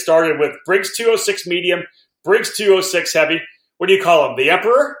let's get started with Briggs 206 medium, Briggs 206 heavy. What do you call him? The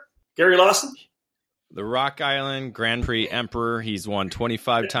Emperor? Gary Lawson? The Rock Island Grand Prix Emperor. He's won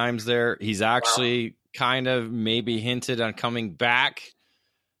 25 times there. He's actually kind of maybe hinted on coming back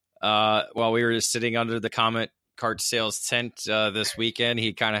while we were just sitting under the Comet Kart Sales tent this weekend.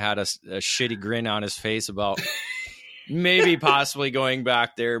 He kind of had a shitty grin on his face about maybe possibly going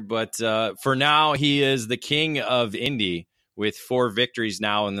back there. But for now, he is the king of Indy with 4 victories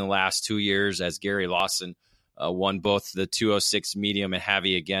now in the last 2 years, as Gary Lawson won both the 206 medium and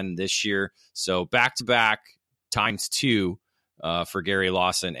heavy again this year. So back-to-back times 2 for Gary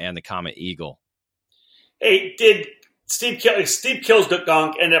Lawson and the Comet Eagle. Hey, did Steve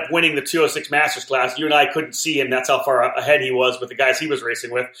Kilsdonk ended up winning the 206 Masters class? You and I couldn't see him. That's how far ahead he was with the guys he was racing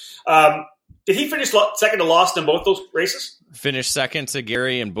with. Did he finish second to Lawson in both those races? Finished second to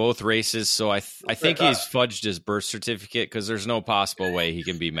Gary in both races. So I think he's fudged his birth certificate because there's no possible way he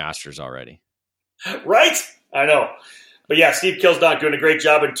can be Masters already. Right? I know. But yeah, Steve Kilsdonk doing a great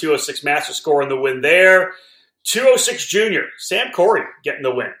job in 206 Masters, scoring the win there. 206 Junior, Sam Corey getting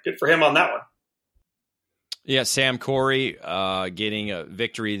the win. Good for him on that one. Yeah, Sam Corey getting a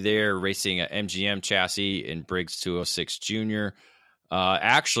victory there, racing an MGM chassis in Briggs 206 Junior.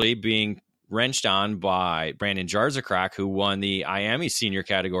 Actually being wrenched on by Brandon Jarzakrak, who won the IAME senior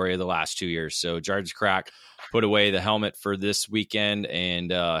category of the last 2 years. So Jarzakrak put away the helmet for this weekend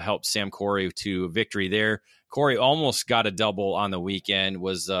and helped Sam Corey to a victory there. Corey almost got a double on the weekend,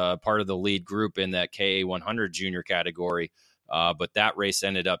 was part of the lead group in that KA100 junior category. But that race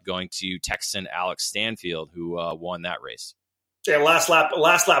ended up going to Texan Alex Stanfield, who won that race. Yeah, last lap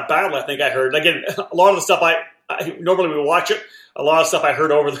battle, I think I heard. Again, a lot of the stuff I normally we watch it. A lot of stuff I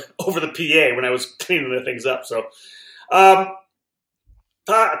heard over the PA when I was cleaning the things up. So let's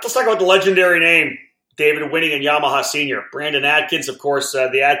talk about the legendary name, David, winning in Yamaha Senior. Brandon Adkins, of course,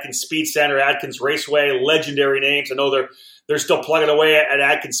 the Adkins Speed Center, Adkins Raceway, legendary names. I know they're still plugging away at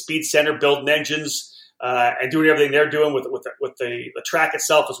Adkins Speed Center, building engines. And doing everything they're doing with the track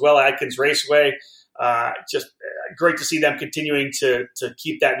itself as well, Adkins Raceway. Just great to see them continuing to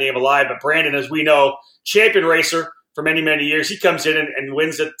keep that name alive. But Brandon, as we know, champion racer for many, many years. He comes in and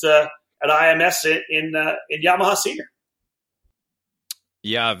wins at IMS in Yamaha Senior.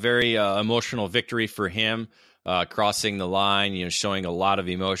 Yeah, very emotional victory for him, crossing the line, showing a lot of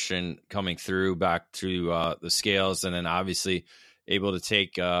emotion coming through back to the scales, and then obviously able to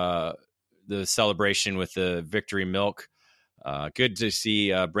take the celebration with the victory milk. Good to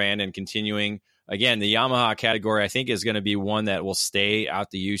see Brandon continuing. Again, the Yamaha category, I think, is going to be one that will stay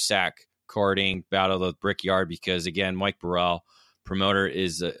out the USAC karting battle of the Brickyard because, again, Mike Burrell, promoter,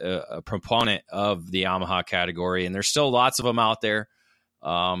 is a proponent of the Yamaha category, and there's still lots of them out there.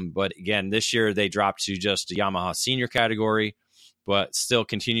 But, again, this year they dropped to just the Yamaha Senior category, but still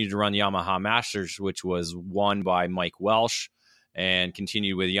continued to run the Yamaha Masters, which was won by Mike Welsh, and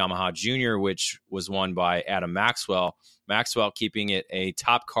continued with Yamaha Junior, which was won by Adam Maxwell. Maxwell keeping it a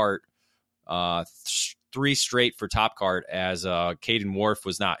top kart 3 straight for Top Kart as Caden Wharf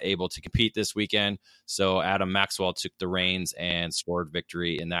was not able to compete this weekend. So Adam Maxwell took the reins and scored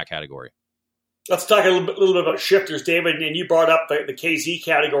victory in that category. Let's talk a little bit about shifters, David. And you brought up the KZ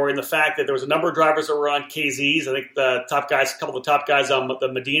category and the fact that there was a number of drivers that were on KZs. I think a couple of the top guys on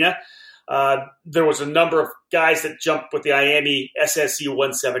the Medina. There was a number of guys that jumped with the IAME SSC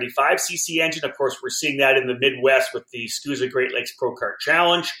 175cc engine. Of course, we're seeing that in the Midwest with the SCUSA Great Lakes Pro Kart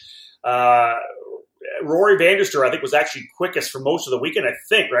Challenge. Rory Vanderster, I think, was actually quickest for most of the weekend, I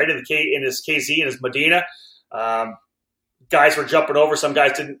think, right, in his KZ and his Medina. Guys were jumping over. Some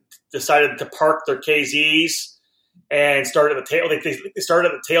guys decided to park their KZs and started at the tail. They started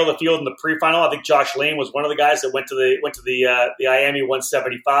at the tail of the field in the pre-final. I think Josh Lane was one of the guys that went to the IAME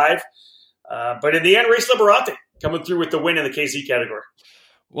 175. But in the end, Race Liberante coming through with the win in the KZ category.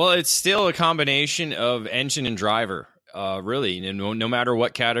 Well, it's still a combination of engine and driver, really. No matter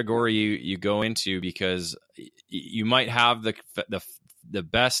what category you go into, because you might have the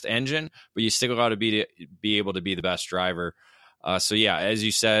best engine, but you still got to be able to be the best driver. So yeah, as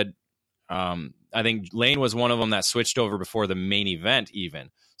you said, I think Lane was one of them that switched over before the main event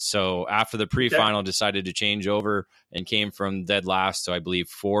even. So after the pre-final, decided to change over and came from dead last to, I believe,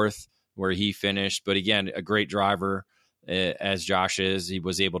 4th, where he finished. But again, a great driver, as Josh is. He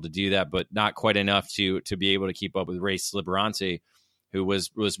was able to do that, but not quite enough to be able to keep up with Race Liberante, who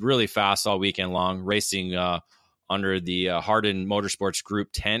was really fast all weekend long, racing under the Hardin Motorsports Group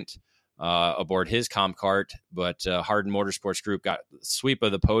tent aboard his comp kart. But Hardin Motorsports Group got sweep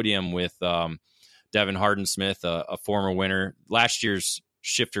of the podium with Devin Hardin-Smith, a former winner, last year's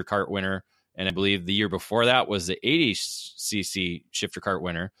shifter kart winner, and I believe the year before that was the 80cc shifter kart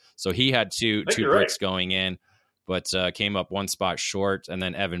winner. So he had two bricks going in, but came up one spot short, and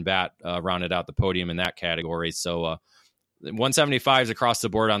then Evan Batt rounded out the podium in that category. So 175s across the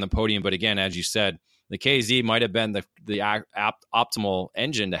board on the podium, but again, as you said, the KZ might have been the optimal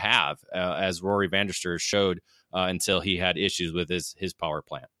engine to have, as Rory Vanderster showed, until he had issues with his power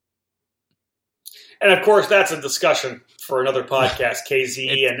plant. And of course, that's a discussion for another podcast,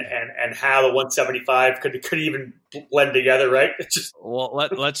 KZ and how the 175 could even blend together, right? Well,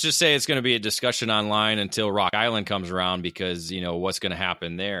 let's just say it's going to be a discussion online until Rock Island comes around, because what's going to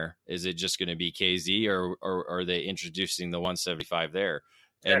happen there? Is it just going to be KZ, or are they introducing the 175 there?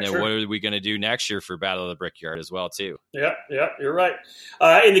 And then what are we going to do next year for Battle of the Brickyard as well, too? Yeah, you're right.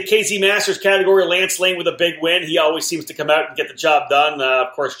 In the KZ Masters category, Lance Lane with a big win. He always seems to come out and get the job done.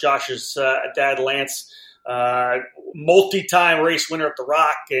 Of course, Josh's dad, Lance, multi-time race winner at the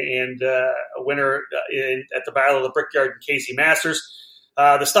Rock and a winner at the Battle of the Brickyard and KZ Masters.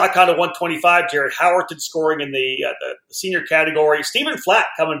 The stock Honda 125, Jared Howerton scoring in the senior category. Stephen Flatt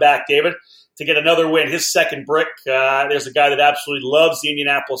coming back, David, to get another win, his second brick. There's a guy that absolutely loves the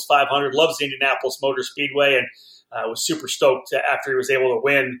Indianapolis 500, loves the Indianapolis Motor Speedway, and was super stoked after he was able to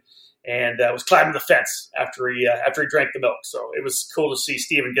win, and was climbing the fence after he drank the milk. So it was cool to see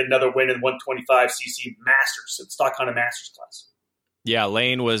Steven get another win in 125cc Masters, in stock Honda Masters class. Yeah,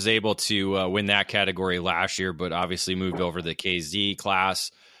 Lane was able to win that category last year, but obviously moved over the KZ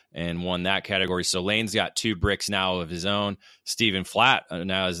class and won that category. So Lane's got 2 bricks now of his own. Stephen Flatt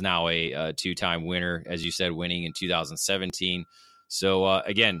is now a 2-time winner, as you said, winning in 2017. So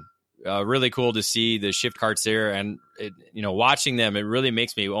again, really cool to see the shift karts there, and watching them, it really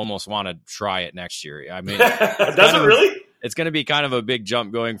makes me almost want to try it next year. I mean, does it really? It's going to be kind of a big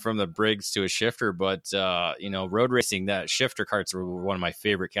jump going from the Briggs to a shifter, but road racing, that shifter karts were one of my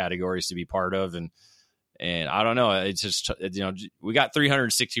favorite categories to be part of, and I don't know, it's just we got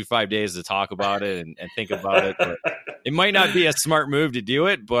 365 days to talk about it and think about it. But it might not be a smart move to do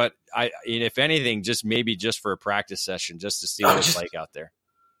it, but if anything, maybe just for a practice session, just to see what it's like out there.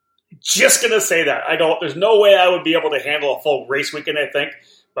 Just gonna say that there's no way I would be able to handle a full race weekend, I think,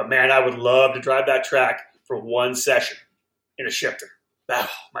 but man, I would love to drive that track for one session in a shifter. Oh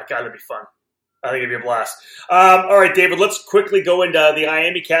my God, that'd be fun. I think it'd be a blast. All right, David, let's quickly go into the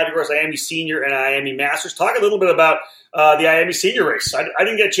IAME categories, IAME Senior and IAME Masters. Talk a little bit about the IAME Senior race. I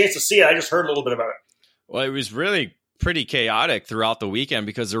didn't get a chance to see it. I just heard a little bit about it. Well, it was really pretty chaotic throughout the weekend,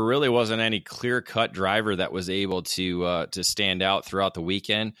 because there really wasn't any clear-cut driver that was able to stand out throughout the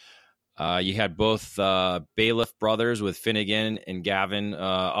weekend. You had both Bailiff brothers with Finnegan and Gavin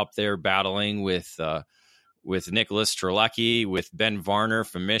up there battling with Nicholas Terlecki, with Ben Varner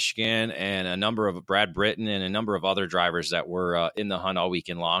from Michigan, and a number of Brad Britton and a number of other drivers that were in the hunt all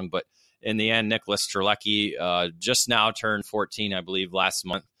weekend long. But in the end, Nicholas Terlecki, just now turned 14, I believe, last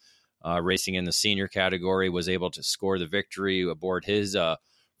month, racing in the senior category, was able to score the victory aboard his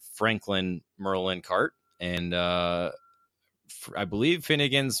Franklin Merlin kart. And I believe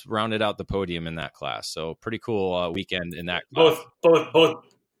Finnegan's rounded out the podium in that class. So pretty cool weekend in that class.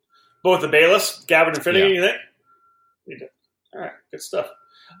 Both the Bayless, Gavin and Finnegan, you think? All right, good stuff.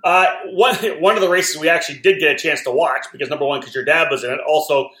 One of the races we actually did get a chance to watch because, number one, because your dad was in it.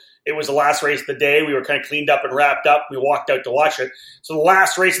 Also, it was the last race of the day. We were kind of cleaned up and wrapped up. We walked out to watch it. So the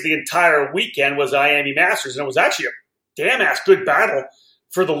last race of the entire weekend was the Miami Masters, and it was actually a damn-ass good battle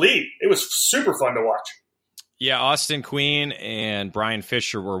for the lead. It was super fun to watch. Yeah, Austin Queen and Brian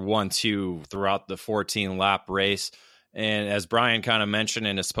Fisher were 1-2 throughout the 14-lap race. And as Brian kind of mentioned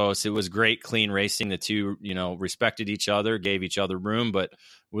in his post, it was great, clean racing. The two, respected each other, gave each other room, but it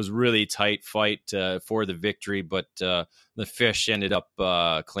was really tight fight for the victory. But the Fish ended up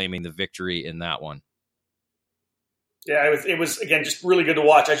claiming the victory in that one. Yeah, it was again just really good to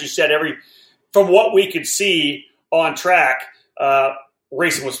watch. As you said, from what we could see on track,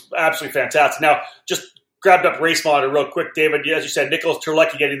 racing was absolutely fantastic. Now, just grabbed up Race Monitor real quick, David. As you said, Nicholas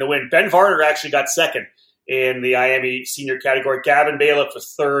Terlecki getting the win. Ben Varner actually got second in the IME senior category. Gavin Bailiff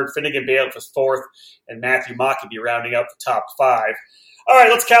was third, Finnegan Bailiff was fourth, and Matthew Mockaby rounding out the top five. All right,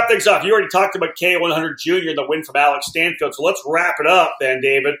 let's cap things off. You already talked about K100 Jr. and the win from Alex Stanfield, so let's wrap it up then,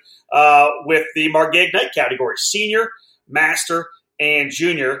 David, with the Margay Ignite category, senior, master, and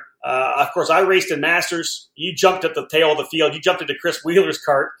junior. Of course, I raced in masters. You jumped at the tail of the field. You jumped into Chris Wheeler's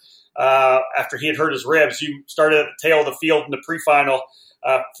cart after he had hurt his ribs. You started at the tail of the field in the pre-final.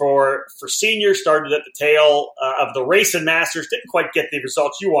 For senior, started at the tail of the race in masters. Didn't quite get the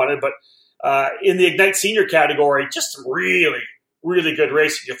results you wanted, but in the Ignite senior category, just some really, really good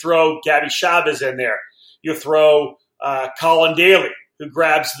racing. You throw Gabby Chavez in there. You throw Colin Daly, who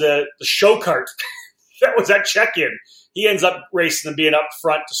grabs the show cart. That was that check-in. He ends up racing and being up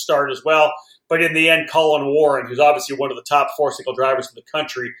front to start as well. But in the end, Colin Warren, who's obviously one of the top four-cycle drivers in the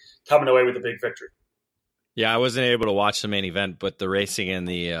country, coming away with a big victory. Yeah, I wasn't able to watch the main event, but the racing and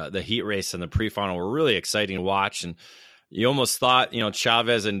the heat race and the pre-final were really exciting to watch. And you almost thought,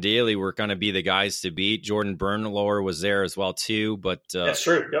 Chavez and Daly were going to be the guys to beat. Jordan Bernlohr was there as well too, but that's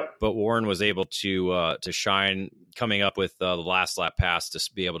true. Yep. But Warren was able to shine, coming up with the last lap pass to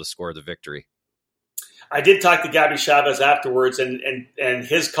be able to score the victory. I did talk to Gabby Chavez afterwards, and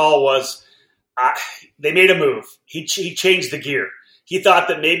his call was they made a move. He changed the gear. He thought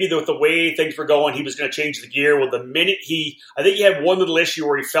that maybe with the way things were going, he was going to change the gear. Well, the minute I think he had one little issue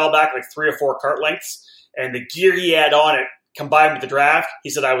where he fell back like 3 or 4 cart lengths, and the gear he had on it combined with the draft, he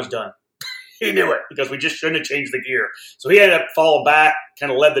said, I was done. He knew it because we just shouldn't have changed the gear. So he ended up falling back,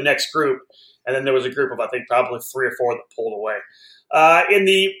 kind of led the next group, and then there was a group of, I think, probably 3 or 4 that pulled away. In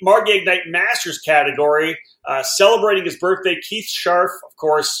the Margay Ignite Masters category, celebrating his birthday, Keith Scharf, of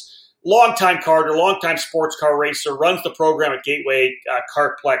course, longtime karter, longtime sports car racer, runs the program at Gateway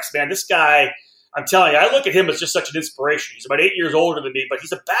Kartplex. Man, this guy, I'm telling you, I look at him as just such an inspiration. He's about 8 years older than me, but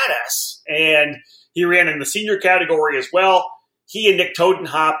he's a badass. And he ran in the senior category as well. He and Nick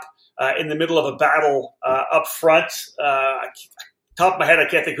Todenhop in the middle of a battle up front. Top of my head, I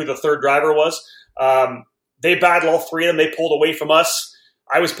can't think who the third driver was. They battled, all three of them. They pulled away from us.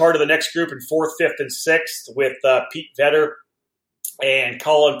 I was part of the next group in 4th, 5th, and 6th with Pete Vetter and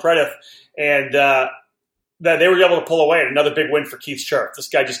Colin Pretiff, and they were able to pull away. Another big win for Keith Scharf. This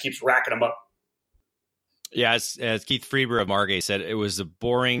guy just keeps racking them up. Yeah, as Keith Freeber of Margay said, it was a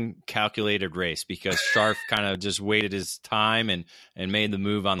boring, calculated race because Scharf kind of just waited his time and made the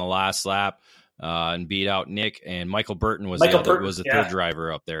move on the last lap and beat out Nick. And Michael Burton was the third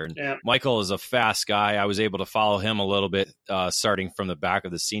driver up there. And Michael is a fast guy. I was able to follow him a little bit starting from the back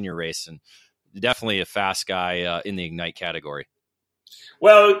of the senior race, and definitely a fast guy in the Ignite category.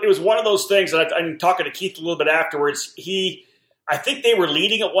 Well, it was one of those things, and I'm talking to Keith a little bit afterwards. I think they were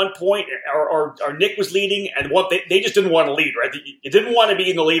leading at one point, or Nick was leading, and they just didn't want to lead, right? You didn't want to be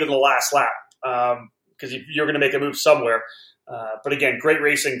in the lead in the last lap because you're going to make a move somewhere. But again, great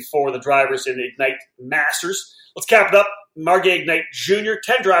racing for the drivers in the Ignite Masters. Let's cap it up. Margay Ignite Junior,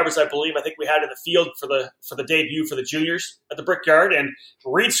 10 drivers, I believe. I think we had in the field for the debut for the juniors at the Brickyard, and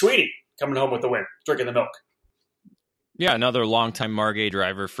Reed Sweeney coming home with the win, drinking the milk. Yeah, another longtime Margay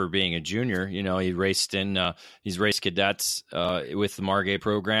driver for being a junior. He raced he's raced cadets with the Margay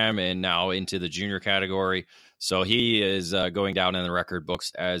program and now into the junior category. So he is going down in the record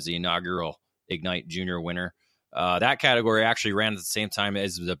books as the inaugural Ignite Junior winner. That category actually ran at the same time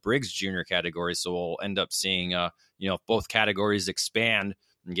as the Briggs Junior category. So we'll end up seeing, both categories expand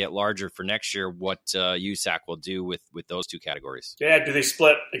and get larger for next year, what USAC will do with those two categories. Yeah, do they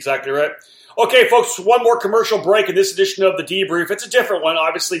split? Exactly right. Okay, folks, one more commercial break in this edition of The Debrief. It's a different one.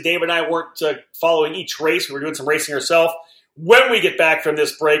 Obviously, Dave and I weren't following each race. We were doing some racing ourselves. When we get back from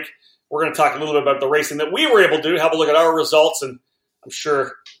this break, We're going to talk a little bit about the racing that we were able to do, have a look at our results, and I'm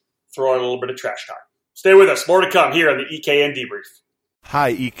sure throw out a little bit of trash talk. Stay with us. More to come here on the EKN Debrief.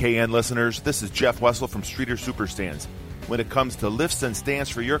 Hi, EKN listeners. This is Jeff Wessel from Streeter Superstands. When it comes to lifts and stands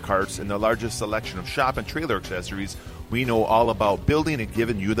for your carts and the largest selection of shop and trailer accessories, we know all about building and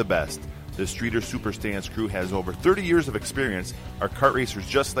giving you the best. The Streeter Superstands crew has over 30 years of experience, are kart racers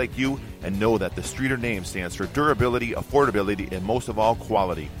just like you, and know that the Streeter name stands for durability, affordability, and most of all,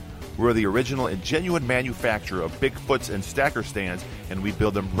 quality. We're the original and genuine manufacturer of Bigfoots and stacker stands, and we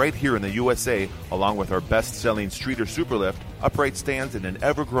build them right here in the USA, along with our best-selling Streeter Superlift, upright stands, and an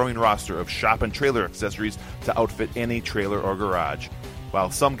ever-growing roster of shop and trailer accessories to outfit any trailer or garage.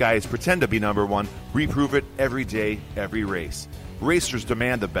 While some guys pretend to be number one, we prove it every day, every race. Racers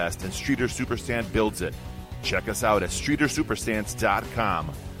demand the best, and Streeter Superstand builds it. Check us out at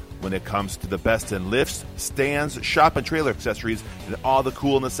StreeterSuperstands.com. When it comes to the best in lifts, stands, shop and trailer accessories, and all the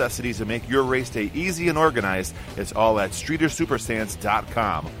cool necessities to make your race day easy and organized, it's all at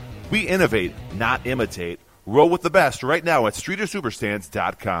StreeterSuperstands.com. We innovate, not imitate. Roll with the best right now at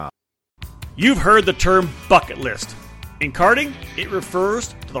StreeterSuperstands.com. You've heard the term bucket list. In karting, it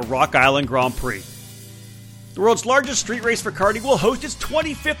refers to the Rock Island Grand Prix. The world's largest street race for karting will host its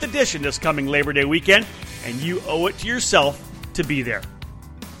 25th edition this coming Labor Day weekend, and you owe it to yourself to be there.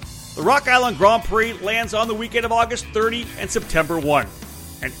 The Rock Island Grand Prix lands on the weekend of August 30 and September 1,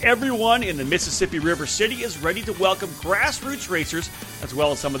 and everyone in the Mississippi River City is ready to welcome grassroots racers as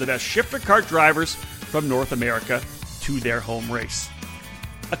well as some of the best shifter kart drivers from North America to their home race.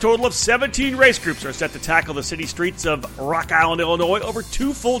 A total of 17 race groups are set to tackle the city streets of Rock Island, Illinois over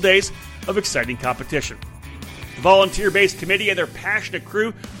 2 full days of exciting competition. The volunteer-based committee and their passionate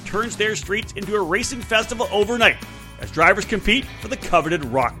crew turns their streets into a racing festival overnight as drivers compete for the coveted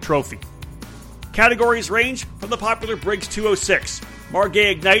Rock Trophy. Categories range from the popular Briggs 206,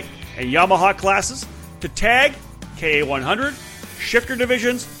 Margay Ignite, and Yamaha classes to tag, KA100, shifter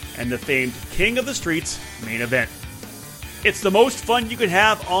divisions, and the famed King of the Streets main event. It's the most fun you can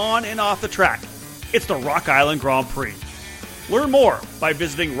have on and off the track. It's the Rock Island Grand Prix. Learn more by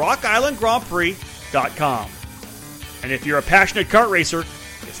visiting rockislandgrandprix.com. And if you're a passionate kart racer,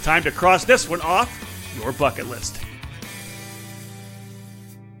 it's time to cross this one off your bucket list.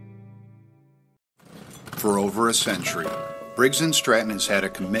 For over a century, Briggs & Stratton has had a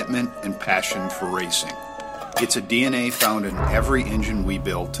commitment and passion for racing. It's a DNA found in every engine we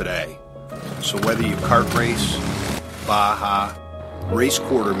build today. So whether you kart race, Baja, race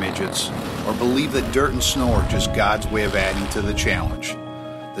quarter midgets, or believe that dirt and snow are just God's way of adding to the challenge,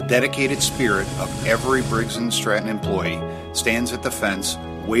 the dedicated spirit of every Briggs & Stratton employee stands at the fence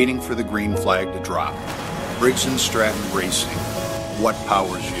waiting for the green flag to drop. Briggs & Stratton Racing. What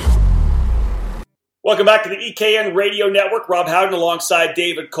powers you? Welcome back to the EKN Radio Network. Rob Howden alongside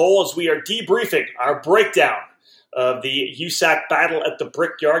David Cole as we are debriefing our breakdown of the USAC battle at the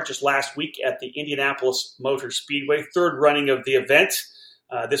Brickyard just last week at the Indianapolis Motor Speedway, third running of the event.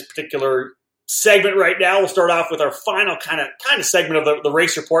 This particular segment right now, we'll start off with our final kind of segment of the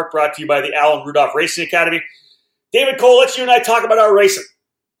race report brought to you by the Alan Rudolph Racing Academy. David Cole, let's you and I talk about our racing.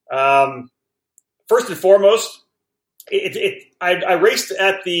 First and foremost, I raced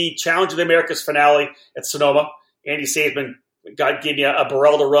at the Challenge of the Americas finale at Sonoma. Andy Saisman gave me a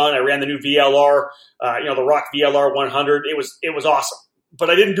Burrell to run. I ran the new VLR, the Rock VLR 100. It was awesome, but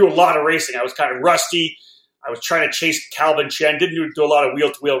I didn't do a lot of racing. I was kind of rusty. I was trying to chase Calvin Chen. Didn't do a lot of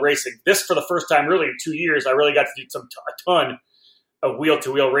wheel-to-wheel racing. This, for the first time really in 2 years, I really got to do a ton of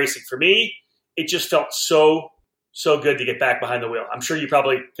wheel-to-wheel racing. For me, it just felt so good to get back behind the wheel. I'm sure you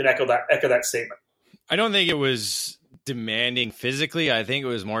probably can echo that statement. I don't think it was demanding physically. I think it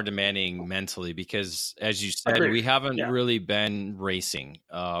was more demanding mentally because, as you said, we haven't really been racing.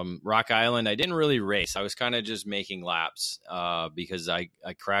 Rock Island, I didn't really race. I was kind of just making laps because I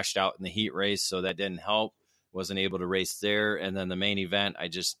crashed out in the heat race, so that didn't help. Wasn't able to race there. And then the main event, I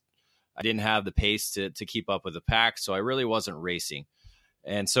didn't have the pace to keep up with the pack, so I really wasn't racing.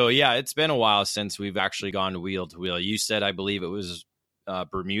 And so, it's been a while since we've actually gone wheel to wheel. You said, I believe it was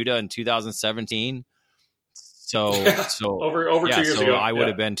Bermuda in 2017. So over 2 years ago, I would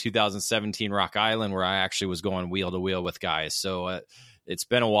have been 2017 Rock Island, where I actually was going wheel to wheel with guys. So it's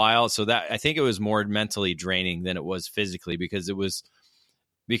been a while. So that I think it was more mentally draining than it was physically because with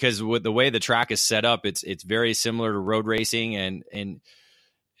the way the track is set up, it's very similar to road racing,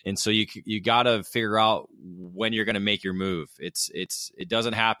 and so you got to figure out when you're going to make your move. It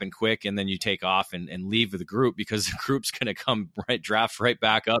doesn't happen quick, and then you take off and leave the group because the group's going to draft right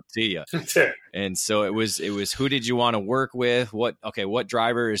back up to you. And so it was who did you want to work with? What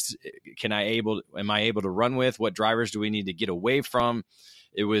drivers am I able to run with? What drivers do we need to get away from?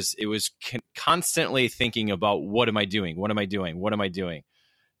 it was constantly thinking about what am I doing? What am I doing? What am I doing?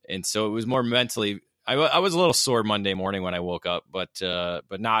 And so it was more mentally. I was a little sore Monday morning when I woke up, but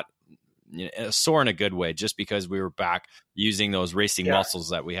not sore in a good way, just because we were back using those racing muscles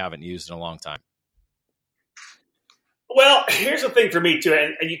that we haven't used in a long time. Well, here's the thing for me too,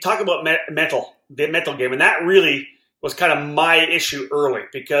 and you talk about the mental game, and that really was kind of my issue early,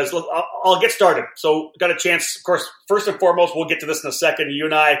 because look, I'll get started. So got a chance, of course, first and foremost, we'll get to this in a second. You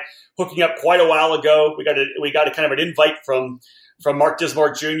and I hooking up quite a while ago. We got a kind of an invite from Mark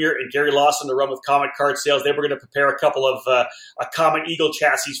Dismore Jr. and Gary Lawson to run with Comet Kart Sales. They were going to prepare a couple of a Comet Eagle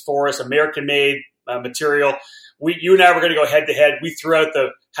chassis for us, American-made material. You and I were going to go head-to-head. We threw out the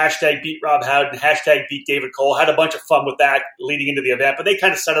hashtag beat Rob Howden, hashtag beat David Cole, had a bunch of fun with that leading into the event, but they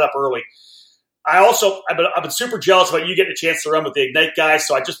kind of set it up early. I've been super jealous about you getting a chance to run with the Ignite guys,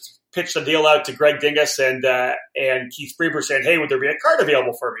 so I just pitched the deal out to Greg Dingus and Keith Freeber saying, hey, would there be a card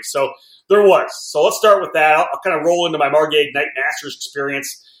available for me? So there was. So let's start with that. I'll kind of roll into my Margay Ignite Masters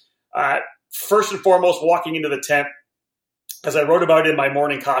experience. First and foremost, walking into the tent, as I wrote about it in my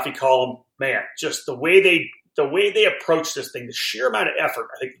morning coffee column, man, just the way they approached this thing, the sheer amount of effort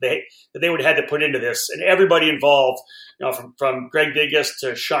I think that they would have had to put into this, and everybody involved, from Greg Dingus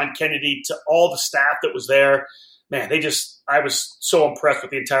to Sean Kennedy to all the staff that was there, man, I was so impressed with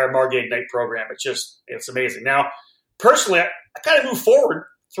the entire Margay Ignite program. It's amazing. Now, personally, I kind of moved forward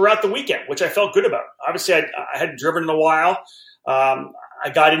throughout the weekend, which I felt good about. Obviously, I hadn't driven in a while. I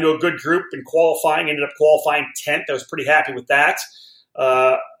got into a good group in qualifying, ended up qualifying 10th. I was pretty happy with that.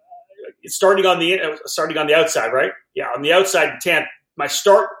 Starting on the outside, right? Yeah, on the outside 10th. My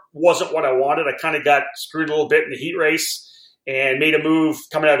start wasn't what I wanted. I kind of got screwed a little bit in the heat race and made a move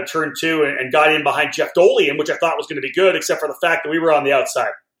coming out of turn 2 and got in behind Jeff Dolian, which I thought was going to be good, except for the fact that we were on the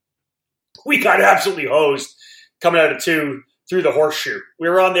outside. We got absolutely hosed coming out of 2 through the horseshoe. We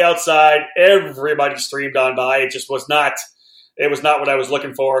were on the outside. Everybody streamed on by. It just was not what I was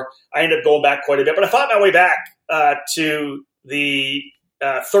looking for. I ended up going back quite a bit, but I fought my way back to the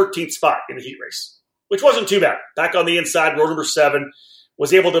 13th spot in the heat race, which wasn't too bad. Back on the inside, row number 7,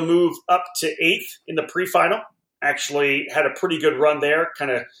 was able to move up to 8th in the pre-final. Actually had a pretty good run there,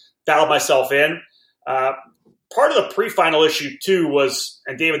 kind of dialed myself in. Part of the pre-final issue, too, was,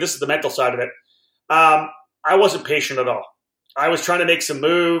 and David, this is the mental side of it, I wasn't patient at all. I was trying to make some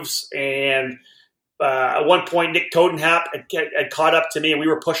moves, and at one point, Nick Todenhap had caught up to me, and we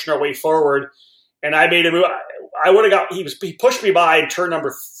were pushing our way forward, and I made a move. He pushed me by in turn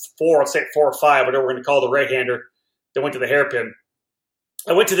number 4, let's say 4 or 5, whatever we're going to call the right-hander that went to the hairpin.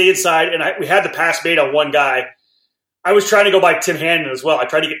 I went to the inside, and we had the pass made on one guy. I was trying to go by Tim Hannon as well. I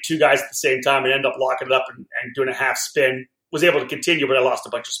tried to get 2 guys at the same time and ended up locking it up and doing a half spin. Was able to continue, but I lost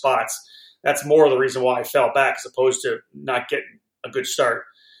a bunch of spots. That's more of the reason why I fell back as opposed to not getting a good start.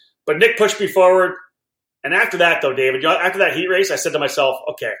 But Nick pushed me forward. And after that, though, David, after that heat race, I said to myself,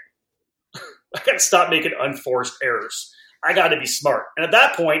 okay, I got to stop making unforced errors. I got to be smart. And at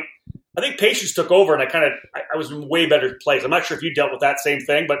that point, I think patience took over, and I was in way better place. I'm not sure if you dealt with that same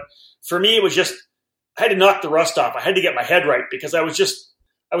thing, but for me, it was just I had to knock the rust off. I had to get my head right because I was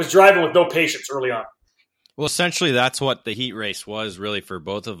driving with no patience early on. Well, essentially, that's what the heat race was really for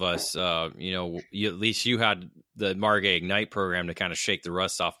both of us. At least you had the Margay Ignite program to kind of shake the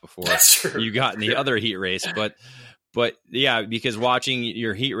rust off before you got in the other heat race. But yeah, because watching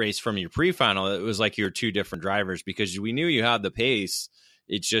your heat race from your pre-final, it was like you were 2 different drivers because we knew you had the pace.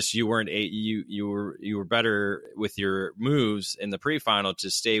 It's just you weren't you were better with your moves in the pre-final to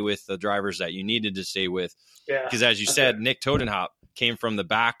stay with the drivers that you needed to stay with. Yeah. Because as you said, Nick Todenhop came from the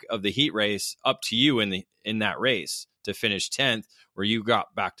back of the heat race up to you in that race to finish 10th, where you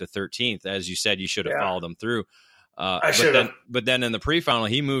got back to 13th. As you said, you should have followed him through. I should have. But then in the pre-final,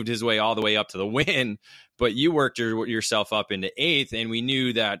 he moved his way all the way up to the win, but you worked yourself up into 8th, and we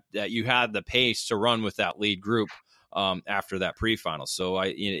knew that you had the pace to run with that lead group after that pre-final. So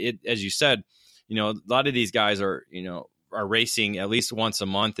as you said, a lot of these guys are racing at least once a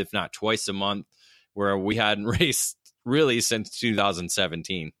month, if not twice a month, where we hadn't raced really since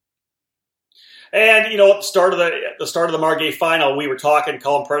 2017. And, at the start of the Margay final, we were talking,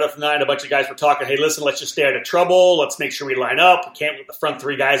 Colin Predith and I, and a bunch of guys were talking, hey, listen, let's just stay out of trouble. Let's make sure we line up. We can't let the front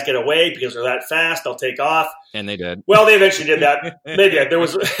 3 guys get away because they're that fast. They'll take off. And they did. Well, they eventually did that. They did. There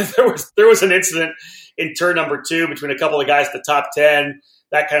was an incident in turn number 2 between a couple of guys at the top 10.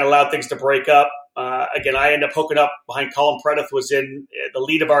 That kind of allowed things to break up. Again, I ended up hooking up behind Colin Predith, was in the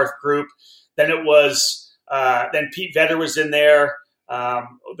lead of our group. Then then Pete Vedder was in there.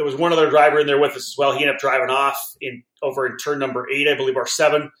 There was one other driver in there with us as well. He ended up driving off over in turn number 8, I believe, or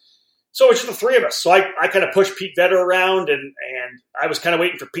 7. So it's just the three of us. So I kind of pushed Pete Vedder around, and I was kind of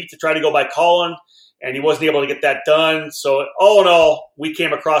waiting for Pete to try to go by Colin, and he wasn't able to get that done. So all in all, we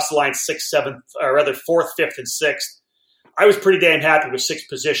came across the line 4th, 5th, and 6th. I was pretty damn happy with 6th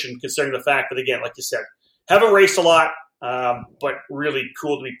position, considering the fact that, again, like you said, haven't raced a lot, but really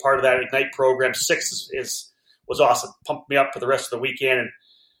cool to be part of that Ignite program. 6th was awesome. Pumped me up for the rest of the weekend.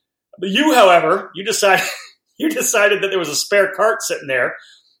 But you, however, you decided that there was a spare cart sitting there.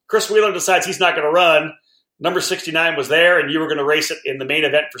 Chris Wheeler decides he's not going to run. Number 69 was there, and you were going to race it in the main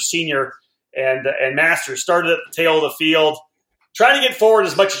event for senior and Masters. Started at the tail of the field, trying to get forward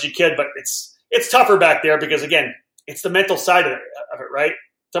as much as you could, but it's tougher back there because, again, it's the mental side of it, right?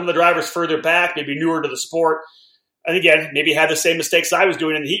 Some of the drivers further back, maybe newer to the sport, and again, maybe had the same mistakes I was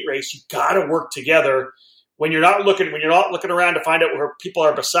doing in the heat race. You got to work together when you're not looking around to find out where people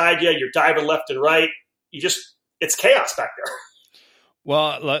are beside you. You're diving left and right. It's chaos back there.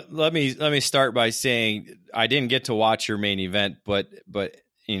 Well, let me start by saying I didn't get to watch your main event, but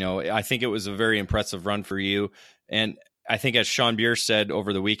I think it was a very impressive run for you. And I think, as Sean Beer said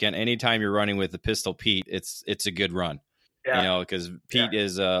over the weekend, anytime you're running with the Pistol Pete, it's a good run. Yeah. Because Pete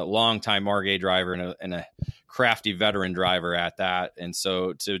is a longtime Margay driver and a crafty veteran driver at that. And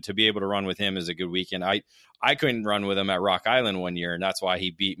so to be able to run with him is a good weekend. I couldn't run with him at Rock Island one year, and that's why he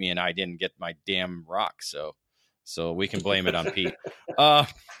beat me and I didn't get my damn rock. So we can blame it on Pete.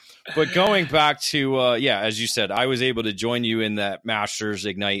 But going back to, as you said, I was able to join you in that Masters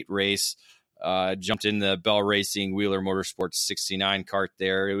Ignite race. Jumped in the Bell Racing Wheeler Motorsports 69 cart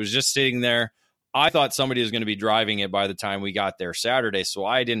there. It was just sitting there. I thought somebody was going to be driving it by the time we got there Saturday, so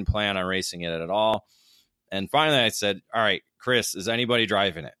I didn't plan on racing it at all. And finally I said, all right, Chris, is anybody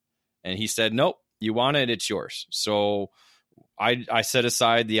driving it? And he said, nope, you want it, it's yours. So I set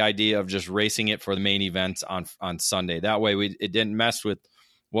aside the idea of just racing it for the main event on Sunday. That way it didn't mess with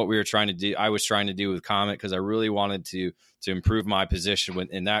what we were trying to do. I was trying to do with Comet because I really wanted to improve my position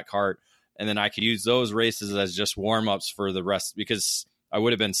in that cart. And then I could use those races as just warm-ups for the rest, because I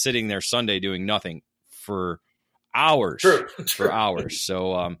would have been sitting there Sunday doing nothing for hours. True. For hours.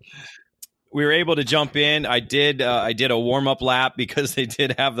 So we were able to jump in. I did a warm-up lap because they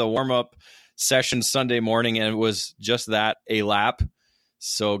did have the warm-up session Sunday morning, and it was just that, a lap.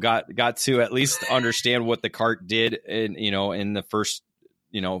 So got to at least understand what the cart did in the first,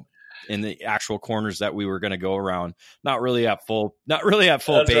 in the actual corners that we were going to go around. Not really at full pace,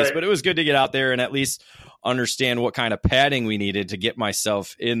 right. But it was good to get out there and at least understand what kind of padding we needed to get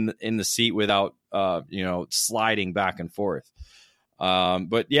myself in the seat without sliding back and forth.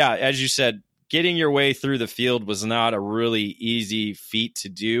 But yeah, as you said, getting your way through the field was not a really easy feat to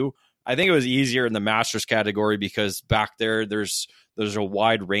do. I think it was easier in the Masters category because back there's a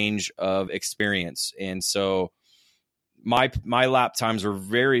wide range of experience. And so my lap times were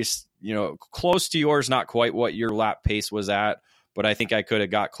very, close to yours, not quite what your lap pace was at, but I think I could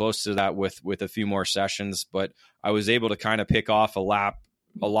have got close to that with a few more sessions. But I was able to kind of pick off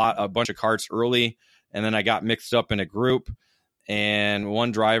a bunch of carts early, and then I got mixed up in a group, and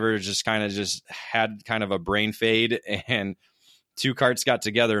one driver just had kind of a brain fade, and two carts got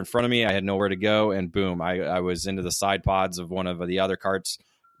together in front of me. I had nowhere to go, and boom, I was into the side pods of one of the other carts.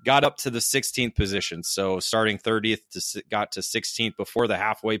 Got up to the 16th position. So starting 30th got to 16th before the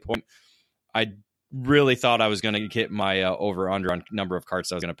halfway point. I really thought I was going to get my over-under on number of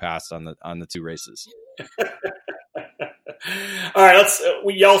carts I was going to pass on the two races. All right,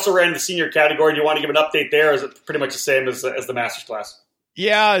 we also ran the senior category. Do you want to give an update there? Or is it pretty much the same as the Masters class?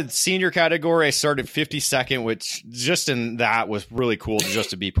 Yeah, senior category, I started 52nd, which just in that was really cool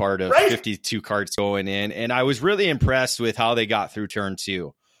just to be part of right? 52 carts going in. And I was really impressed with how they got through turn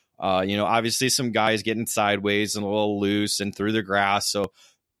 2. Obviously some guys getting sideways and a little loose and through the grass. So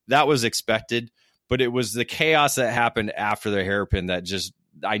that was expected, but it was the chaos that happened after the hairpin that just,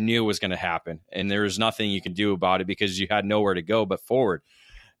 I knew was going to happen. And there was nothing you can do about it because you had nowhere to go but forward.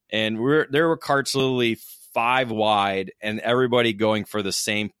 And there were carts literally 5 wide and everybody going for the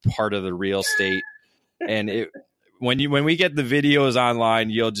same part of the real estate. And when we get the videos online,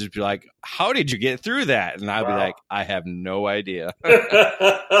 you'll just be like, how did you get through that? And I'll be like, I have no idea.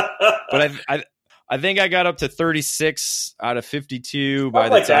 But I think I got up to 36 out of 52 by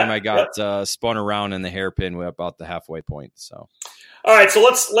the time I got spun around in the hairpin about the halfway point. So, all right, so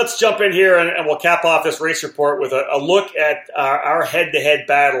let's jump in here and we'll cap off this race report with a look at our head-to-head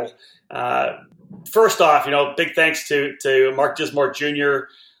battle. First off, big thanks to Mark Dismore Jr.,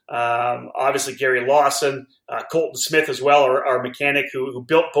 obviously Gary Lawson, Colton Smith as well, our mechanic who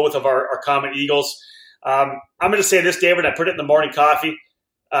built both of our Comet Eagles. I'm going to say this, David, I put it in the morning coffee.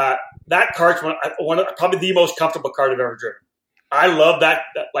 That cart's probably the most comfortable cart I've ever driven. I love that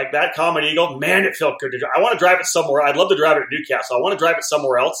Common Eagle. Man, it felt good to drive. I want to drive it somewhere. I'd love to drive it at Newcastle. I want to drive it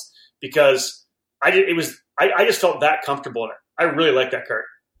somewhere else because I just felt that comfortable in it. I really like that kart.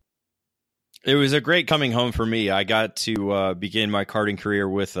 It was a great coming home for me. I got to begin my karting career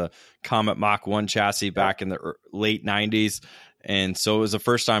with a Comet Mach 1 chassis back in the late 90s. And so it was the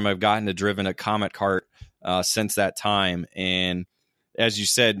first time I've gotten to driven a Comet kart since that time. And as you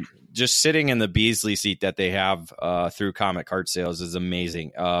said, just sitting in the Beasley seat that they have through Comet Kart Sales is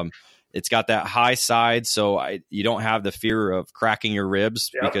amazing. It's got that high side, so you don't have the fear of cracking your ribs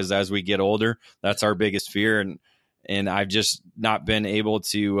because as we get older, that's our biggest fear. And I've just not been able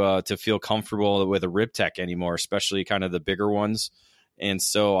to feel comfortable with a Ribtech anymore, especially kind of the bigger ones. And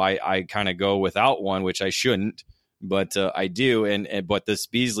so I kind of go without one, which I shouldn't, but I do. But this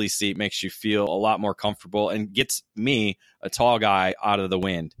Beasley seat makes you feel a lot more comfortable and gets me, a tall guy, out of the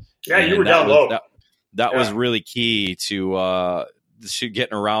wind. Yeah, you were down low. That was really key to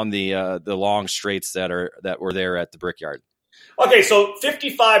getting around the long straights that were there at the Brickyard. Okay, so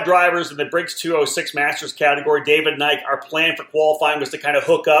 55 drivers in the Briggs 206 Masters category. David and I, our plan for qualifying was to kind of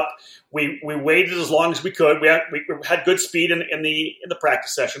hook up. We waited as long as we could. We had good speed in the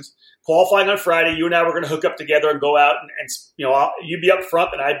practice sessions. Qualifying on Friday, you and I were going to hook up together and go out and you'd be up front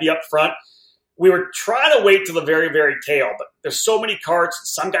and I'd be up front. We were trying to wait till the very, very tail, but there's so many karts.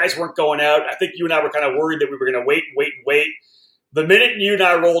 Some guys weren't going out. I think you and I were kind of worried that we were going to wait. The minute you and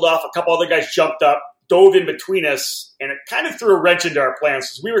I rolled off, a couple other guys jumped up, dove in between us, and it kind of threw a wrench into our plans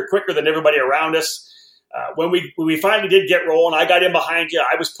because we were quicker than everybody around us. When we finally did get rolling, I got in behind you.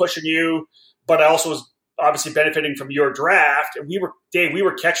 I was pushing you, but I also was obviously benefiting from your draft. And we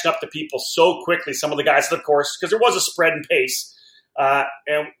were catching up to people so quickly, some of the guys, of course, because there was a spread in pace.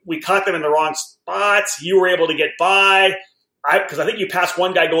 And we caught them in the wrong spots. You were able to get by because I think you passed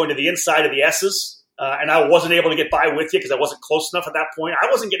one guy going to the inside of the S's. And I wasn't able to get by with you because I wasn't close enough at that point. I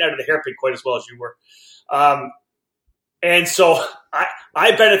wasn't getting out of the hairpin quite as well as you were. And so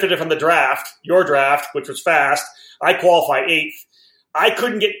I benefited from the draft, your draft, which was fast. I qualified 8th. I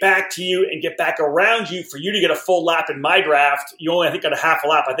couldn't get back to you and get back around you for you to get a full lap in my draft. You only, I think, got a half a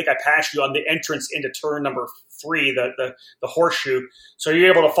lap. I think I passed you on the entrance into turn number 3, the horseshoe. So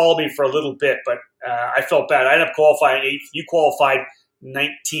you're able to follow me for a little bit, but I felt bad. I ended up qualifying 8th. You qualified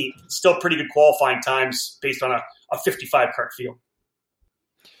 19th. Still pretty good qualifying times based on a 55 kart field.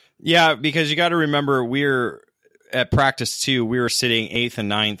 Yeah, because you got to remember we're at practice 2. We were sitting 8th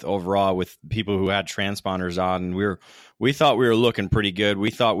and 9th overall with people who had transponders on, and we thought we were looking pretty good.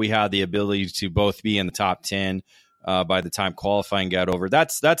 We thought we had the ability to both be in the top 10 by the time qualifying got over.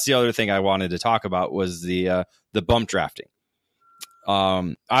 That's the other thing I wanted to talk about was the bump drafting.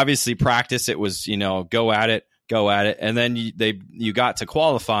 Obviously, practice it was go at it. And then you got to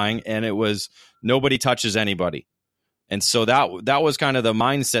qualifying and it was nobody touches anybody. And so that was kind of the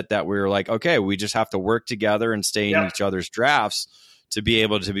mindset that we were like, okay, we just have to work together and stay in each other's drafts to be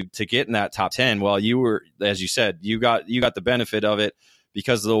able to get in that top 10. Well, you were, as you said, you got the benefit of it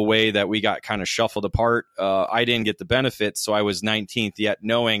because of the way that we got kind of shuffled apart. I didn't get the benefit. So I was 19th, yet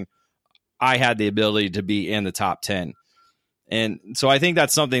knowing I had the ability to be in the top 10. And so I think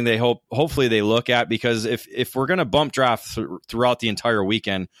that's something they hopefully they look at, because if we're going to bump draft throughout the entire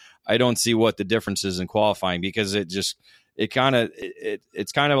weekend, I don't see what the difference is in qualifying, because it's kind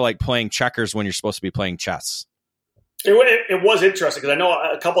of like playing checkers when you're supposed to be playing chess. It was interesting because I know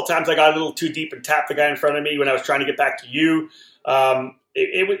a couple times I got a little too deep and tapped the guy in front of me when I was trying to get back to you. And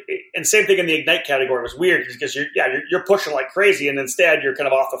same thing in the Ignite category. It was weird because you're pushing like crazy, and instead you're kind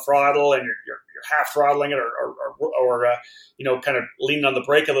of off the throttle and you're half throttling it or kind of leaning on the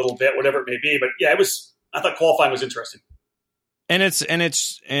brake a little bit, whatever it may be. But yeah, I thought qualifying was interesting. And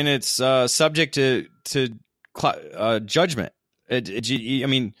it's subject to judgment. I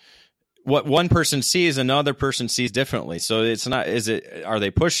mean, what one person sees, another person sees differently. So it's not, are they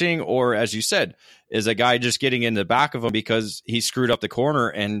pushing, or as you said, is a guy just getting in the back of him because he screwed up the corner,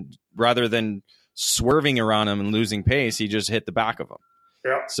 and rather than swerving around him and losing pace, he just hit the back of him.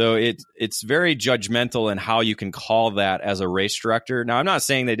 Yeah. So it's very judgmental in how you can call that as a race director. Now, I'm not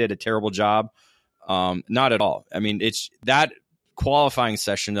saying they did a terrible job. Not at all. I mean, it's that qualifying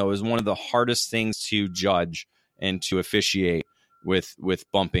session, though, is one of the hardest things to judge and to officiate with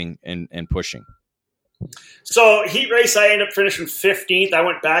bumping and pushing. So heat race, I ended up finishing 15th. I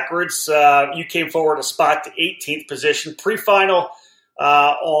went backwards. You came forward a spot to 18th position. Pre-final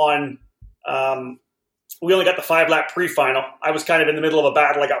we only got the 5-lap pre-final. I was kind of in the middle of a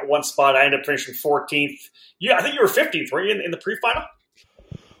battle. I got one spot. I ended up finishing 14th. Yeah, I think you were 15th, were you, in the pre-final?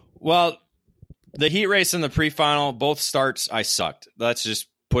 Well, the heat race and the pre-final, both starts, I sucked. Let's just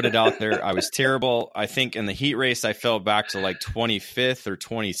put it out there. I was terrible. I think in the heat race, I fell back to like 25th or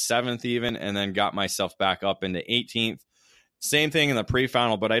 27th even, and then got myself back up into 18th. Same thing in the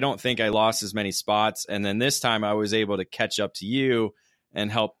pre-final, but I don't think I lost as many spots. And then this time I was able to catch up to you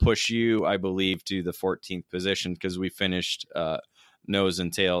and help push you, I believe, to the 14th position because we finished nose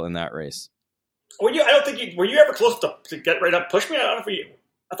and tail in that race. Were you ever close to get right up, push me? I don't know if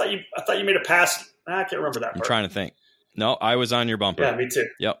I thought you made a pass. I can't remember that part. I'm trying to think. No, I was on your bumper. Yeah, me too.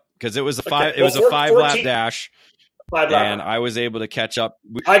 Yep, because it was a five lap dash, and I was able to catch up.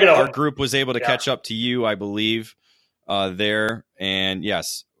 Our group was able to catch up to you, I believe, there. And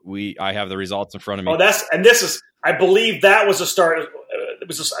yes, I have the results in front of me. I believe that was a start. It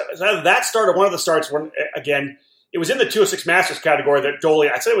was either that start or one of the starts when again. It was in the 206 Masters category that Dolly,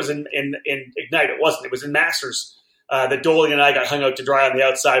 I said it was in Ignite. It wasn't. It was in Masters that Dolly and I got hung out to dry on the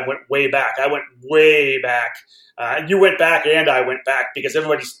outside, went way back. I went way back. You went back and I went back because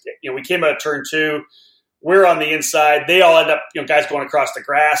everybody's, we came out of turn 2. We're on the inside. They all end up, guys going across the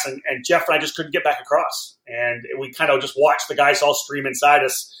grass. And Jeff and I just couldn't get back across. And we kind of just watched the guys all stream inside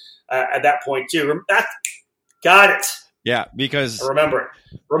us at that point too. Got it. Yeah, because remember,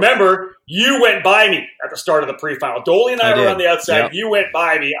 you went by me at the start of the pre-final. Dolly and I were on the outside. Yep. You went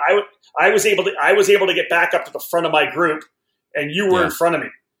by me. I was able to get back up to the front of my group, and you were in front of me.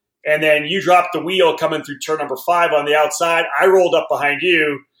 And then you dropped the wheel coming through turn number 5 on the outside. I rolled up behind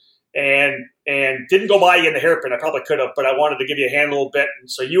you and didn't go by you in the hairpin. I probably could have, but I wanted to give you a hand a little bit.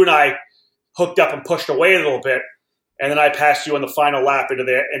 And so you and I hooked up and pushed away a little bit. And then I passed you on the final lap into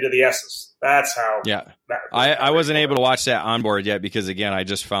the S's. That's how. Yeah, I wasn't able to watch that onboard yet because again I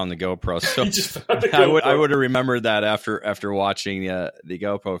just found the GoPro. So I would have remembered that after watching the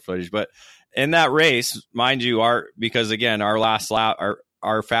GoPro footage. But in that race, mind you, because again our last lap,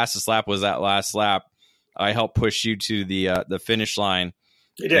 our fastest lap was that last lap. I helped push you to the finish line.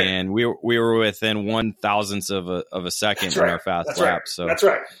 You did. And we were within 1,000th of a second in our fast lap. So that's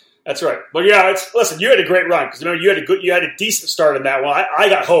right. That's right. But yeah, listen, you had a great run because you had a decent start in that one. I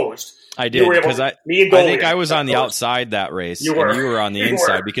got hosed. I did because I think I was on the outside that race. You were on the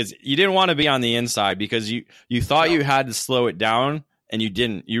inside because you didn't want to be on the inside because you thought you had to slow it down and you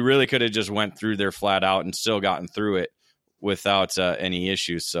didn't. You really could have just went through there flat out and still gotten through it without any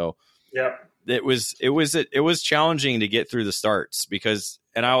issues. So yeah, it was challenging to get through the starts because,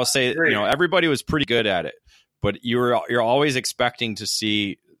 and I will say, everybody was pretty good at it, but you're always expecting to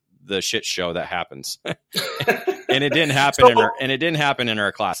see the shit show that happens. And it didn't happen in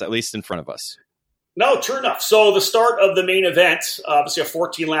our class, at least in front of us. No, true enough. So the start of the main event, obviously a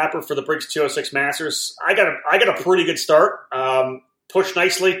 14-lapper for the Briggs 206 Masters. I got a pretty good start. Pushed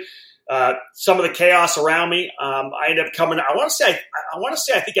nicely. Some of the chaos around me. I ended up coming. I want to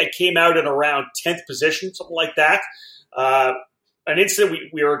say I think I came out in around 10th position, something like that. An instant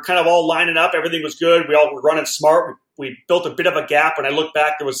we were kind of all lining up. Everything was good. We all were running smart. We built a bit of a gap. When I look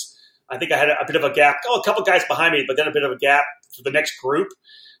back, I think I had a bit of a gap. A couple guys behind me, but then a bit of a gap for the next group.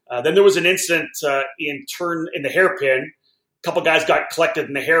 Then there was an incident in the hairpin. A couple guys got collected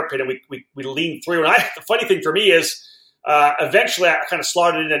in the hairpin, and we leaned through. And the funny thing for me is, eventually I kind of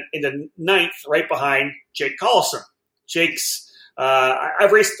slotted into 9th, right behind Jake Collison.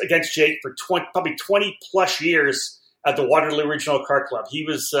 I've raced against Jake for probably 20 plus years at the Waterloo Regional Kart Club.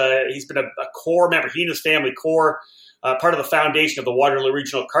 He's been a core member. He and his family core part of the foundation of the Waterloo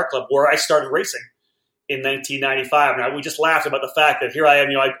Regional Kart Club, where I started racing in 1995. And we just laughed about the fact that here I am.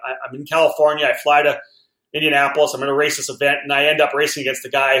 I'm in California. I fly to Indianapolis. I'm going to race this event, and I end up racing against the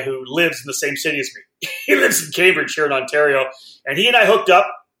guy who lives in the same city as me. He lives in Cambridge here in Ontario, and he and I hooked up.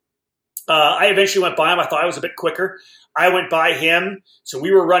 I eventually went by him. I thought I was a bit quicker. I went by him, so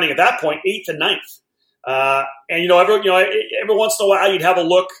we were running at that point 8th and 9th. And every once in a while, you'd have a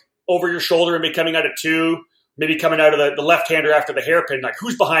look over your shoulder and be coming out of 2, maybe coming out of the left-hander after the hairpin. Like,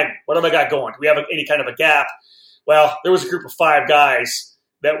 who's behind me? What have I got going? Do we have any kind of a gap? Well, there was a group of 5 guys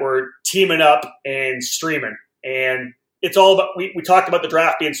that were teaming up and streaming. And it's all about, we talked about the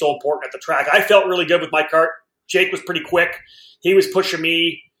draft being so important at the track. I felt really good with my kart. Jake was pretty quick. He was pushing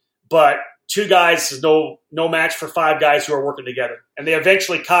me, but 2 guys is no match for 5 guys who are working together. And they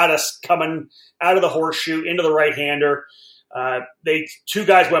eventually caught us coming out of the horseshoe into the right-hander. 2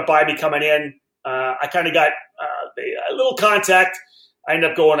 guys went by me coming in. I kind of got a little contact. I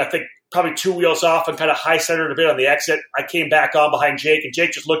ended up going, I think, probably 2 wheels off and kind of high-centered a bit on the exit. I came back on behind Jake, and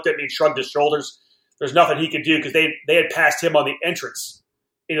Jake just looked at me and shrugged his shoulders. There's nothing he could do because they had passed him on the entrance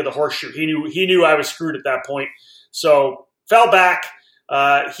into the horseshoe. He knew I was screwed at that point. So fell back.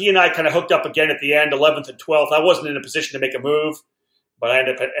 He and I kind of hooked up again at the end, 11th and 12th. I wasn't in a position to make a move, but I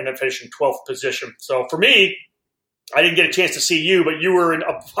ended up finishing 12th position. So for me, I didn't get a chance to see you, but you were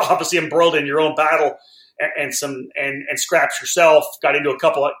obviously embroiled in your own battle and scraps yourself. Got into a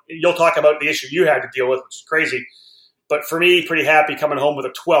couple of, you'll talk about the issue you had to deal with, which is crazy. But for me, pretty happy coming home with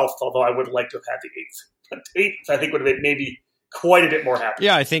a 12th, although I would have liked to have had the 8th. But 8th, I think, would have been maybe quite a bit more happy.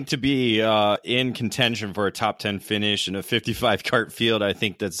 Yeah, I think to be in contention for a top 10 finish in a 55 kart field, I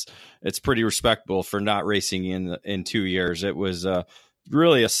think it's pretty respectable for not racing in 2 years. It was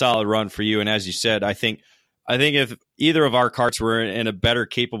really a solid run for you. And as you said, I think if either of our karts were in a better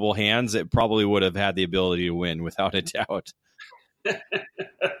capable hands, it probably would have had the ability to win without a doubt.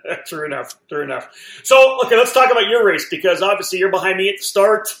 True enough. So, okay, let's talk about your race, because obviously you're behind me at the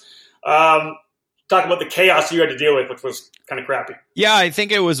start. Talk about the chaos you had to deal with, which was kind of crappy. Yeah, I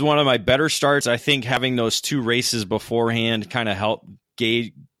think it was one of my better starts. I think having those 2 races beforehand kind of helped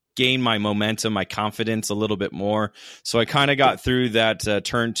gain my momentum, my confidence a little bit more. So I kind of got through that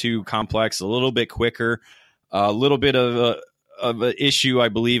turn 2 complex a little bit quicker. A little bit of an issue, I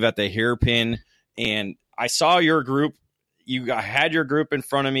believe, at the hairpin. And I saw your group. You had your group in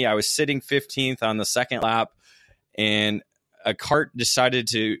front of me. I was sitting 15th on the second lap, and a kart decided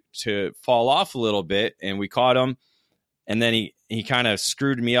to fall off a little bit, and we caught him. And then he kind of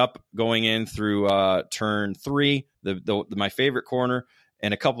screwed me up going in through turn 3, my favorite corner,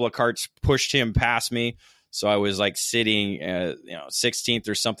 and a couple of karts pushed him past me. So I was like sitting 16th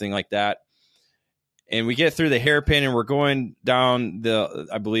or something like that. And we get through the hairpin, and we're going down the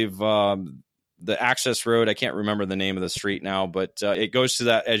access road. I can't remember the name of the street now, but it goes to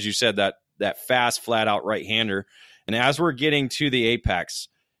that, as you said, that fast, flat out right-hander. And as we're getting to the apex,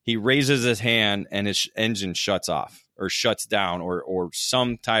 he raises his hand and his engine shuts off or shuts down or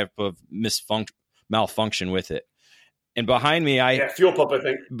some type of malfunction with it. And behind me, fuel pump, I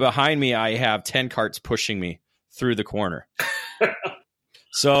think. Behind me, I have 10 karts pushing me through the corner.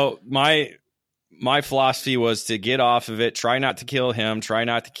 So my philosophy was to get off of it, try not to kill him, try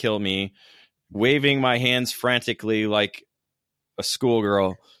not to kill me, waving my hands frantically like a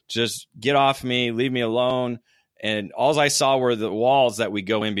schoolgirl. Just get off me, leave me alone. And all I saw were the walls that we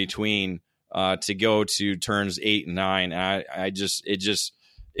go in between to go to turns 8 and 9. And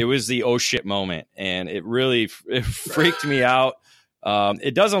it was the oh shit moment, and it really freaked me out.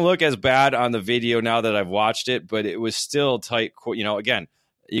 It doesn't look as bad on the video now that I've watched it, but it was still tight. Again,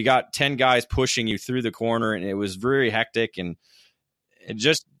 you got 10 guys pushing you through the corner, and it was very hectic, and it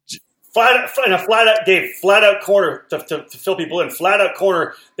just flat out corner to fill people in. Flat out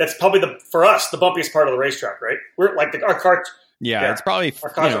corner. That's probably for us the bumpiest part of the racetrack, right? We're like our karts. Yeah, it's probably our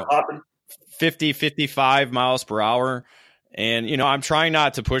cars are hopping 50, 55 miles per hour. And, I'm trying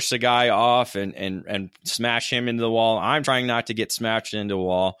not to push the guy off and smash him into the wall. I'm trying not to get smashed into the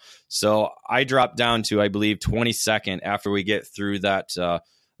wall. So I dropped down to, I believe, 22nd after we get through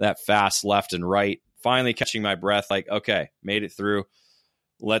that fast left and right, finally catching my breath, like, okay, made it through.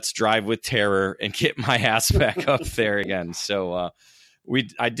 Let's drive with terror and get my ass back up there again. So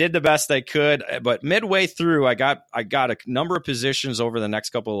I did the best I could, but midway through, I got a number of positions over the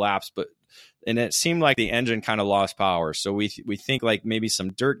next couple of laps, and it seemed like the engine kind of lost power. So we think like maybe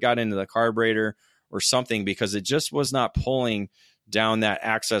some dirt got into the carburetor or something, because it just was not pulling down that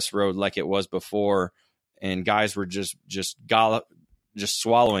access road like it was before, and guys were just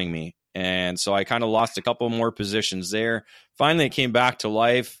swallowing me. And so I kind of lost a couple more positions there. Finally, it came back to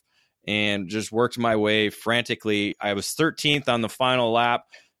life and just worked my way frantically. I was 13th on the final lap,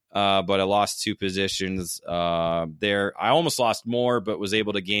 but I lost 2 positions there. I almost lost more, but was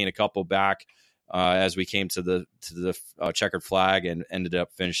able to gain a couple back as we came to the checkered flag and ended up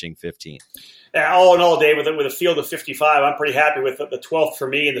finishing 15th. Yeah, all in all, Dave, with a field of 55, I'm pretty happy with the 12th for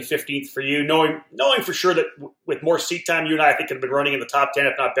me and the 15th for you, knowing for sure that with more seat time, you and I think could have been running in the top 10,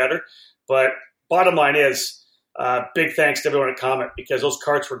 if not better. But bottom line is, big thanks to everyone at Comet, because those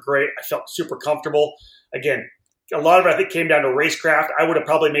karts were great. I felt super comfortable. Again, a lot of it, I think, came down to racecraft. I would have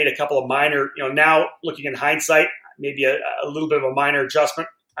probably made a couple of minor, now looking in hindsight, maybe a little bit of a minor adjustment.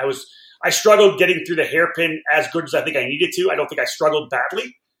 I struggled getting through the hairpin as good as I think I needed to. I don't think I struggled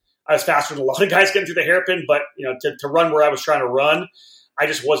badly. I was faster than a lot of guys getting through the hairpin, but to run where I was trying to run, I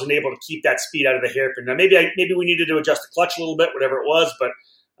just wasn't able to keep that speed out of the hairpin. Now maybe we needed to adjust the clutch a little bit, whatever it was, but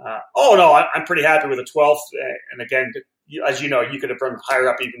I'm pretty happy with the 12th. And again, as you know, you could have run higher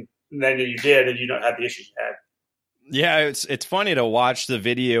up even than you did, and you don't have the issues you had. Yeah, it's funny to watch the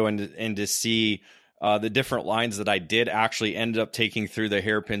video and to see the different lines that I did actually end up taking through the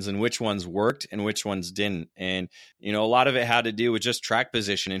hairpins, and which ones worked and which ones didn't. And a lot of it had to do with just track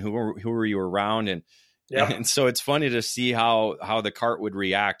position and who were you around, and so it's funny to see how the kart would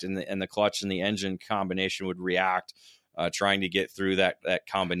react and the clutch and the engine combination would react, trying to get through that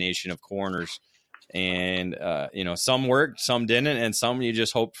combination of corners. And, some worked, some didn't, and some you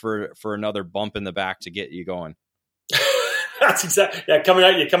just hope for another bump in the back to get you going. That's exactly, you come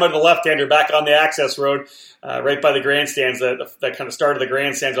out of the left-hander back on the access road, right by the grandstands, that kind of start of the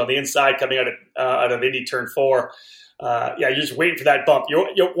grandstands on the inside coming out of Indy Turn 4. You're just waiting for that bump.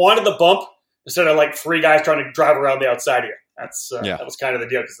 You wanted the bump instead of like three guys trying to drive around the outside of you. That was kind of the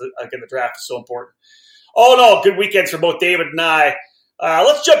deal because, again, the draft is so important. All in all, good weekends for both David and I.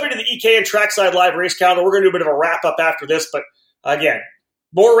 Let's jump into the EKN Trackside Live race calendar. We're going to do a bit of a wrap-up after this, but again,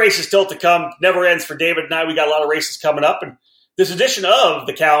 more races still to come. Never ends for David and I. We got a lot of races coming up, and this edition of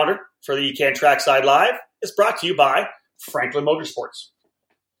the calendar for the EKN Trackside Live is brought to you by Franklin Motorsports.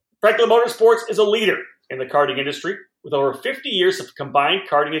 Franklin Motorsports is a leader in the karting industry with over 50 years of combined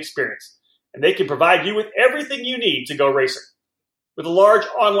karting experience, and they can provide you with everything you need to go racing. With a large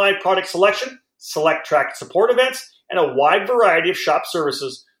online product selection, select track support events, and a wide variety of shop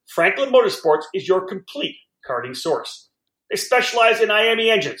services, Franklin Motorsports is your complete karting source. They specialize in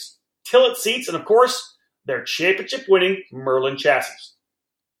IAME engines, Tillett seats, and of course, their championship-winning Merlin chassis.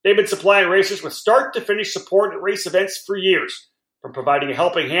 They've been supplying racers with start-to-finish support at race events for years, from providing a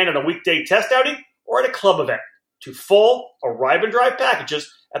helping hand on a weekday test outing or at a club event, to full arrive-and-drive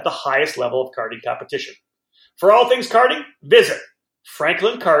packages at the highest level of karting competition. For all things karting, visit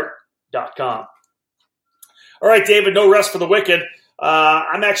franklinkart.com. All right, David, no rest for the wicked.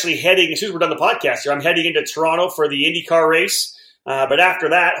 I'm actually heading, as soon as we're done the podcast here, I'm heading into Toronto for the IndyCar race. But after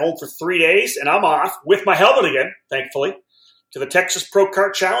that, home for 3 days, and I'm off with my helmet again, thankfully, to the Texas Pro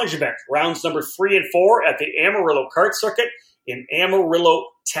Kart Challenge event, rounds number 3 and 4 at the Amarillo Kart Circuit in Amarillo,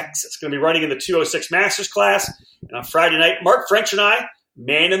 Texas. It's going to be running in the 206 Masters class. And on Friday night, Mark French and I,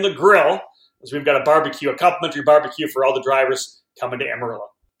 man in the grill, as we've got a complimentary barbecue for all the drivers coming to Amarillo.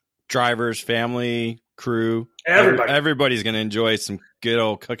 Drivers, family, crew, everybody's going to enjoy some good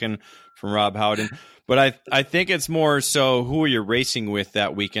old cooking from Rob Howden. But I think it's more so who are you racing with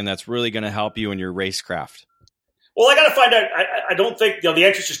that weekend that's really going to help you in your racecraft. Well, I got to find out. I don't think the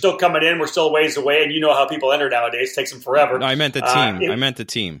entries are still coming in. We're still a ways away, and you know how people enter nowadays. It takes them forever. No, I meant the team. I meant the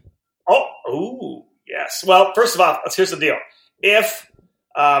team. Oh, yes. Well, first of all, here's the deal. If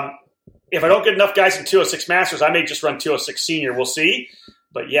I don't get enough guys in 206 Masters, I may just run 206 Senior. We'll see.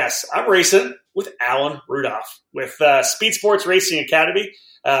 But yes, I'm racing with Alan Rudolph with Speed Sports Racing Academy.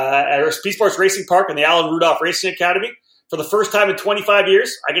 Or Speed Sports Racing Park and the Alan Rudolph Racing Academy. For the first time in 25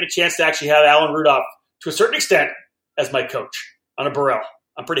 years, I get a chance to actually have Alan Rudolph, to a certain extent, as my coach on a Burrell.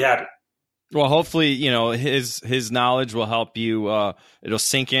 I'm pretty happy. Well, hopefully, his knowledge will help you. It'll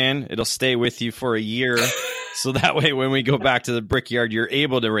sink in. It'll stay with you for a year. So that way, when we go back to the Brickyard, you're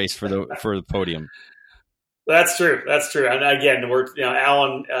able to race for the podium. That's true. And again,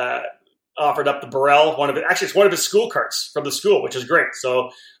 Alan offered up the Burrell. It's one of his school carts from the school, which is great. So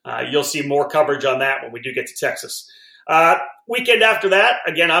you'll see more coverage on that when we do get to Texas. Weekend after that,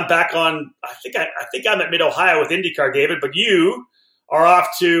 again, I'm back on. I think I'm at Mid-Ohio with IndyCar, David. But you are off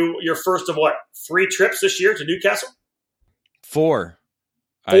to your first of 3 trips this year to Newcastle? 4.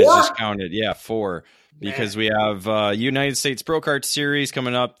 I just counted. Yeah, 4. Because we have United States Pro Kart Series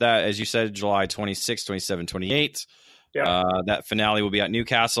coming up. That, as you said, July 26, 27, 28. Yeah. That finale will be at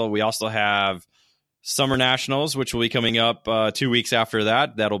Newcastle. We also have Summer Nationals, which will be coming up 2 weeks after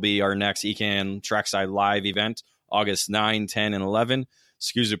that. That'll be our next EKN Trackside Live event, August 9, 10, and 11.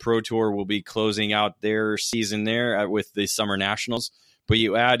 SCUSA Pro Tour will be closing out their season there with the Summer Nationals. But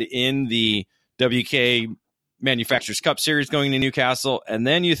you add in the WK Manufacturers Cup Series going to Newcastle, and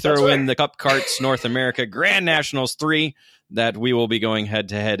then you throw in the Cup Karts North America Grand Nationals 3 that we will be going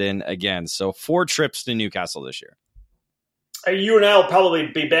head-to-head in again. So 4 trips to Newcastle this year. You and I will probably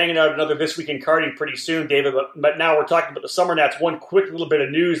be banging out another This Week in Karting pretty soon, David, but now we're talking about the Summer Nats. One quick little bit of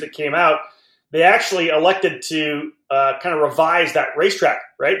news that came out. They actually elected to kind of revise that racetrack,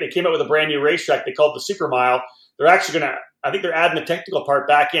 right? They came out with a brand new racetrack they called the Super Mile. They're actually going to, I think they're adding the technical part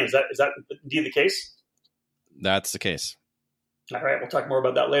back in. Is that indeed the case? That's the case. All right, we'll talk more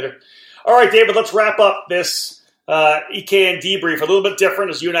about that later. All right, David, let's wrap up this EKN debrief. A little bit different,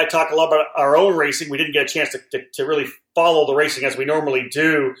 as you and I talk a lot about our own racing. We didn't get a chance to really follow the racing as we normally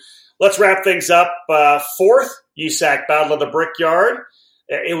do. Let's wrap things up. 4th USAC Battle of the Brickyard.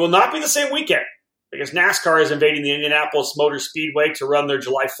 It will not be the same weekend because NASCAR is invading the Indianapolis Motor Speedway to run their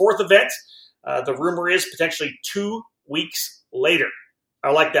July 4th event. The rumor is potentially 2 weeks later.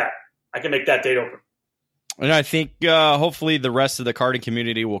 I like that. I can make that date open. And I think hopefully the rest of the karting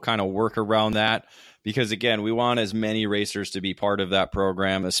community will kind of work around that because, again, we want as many racers to be part of that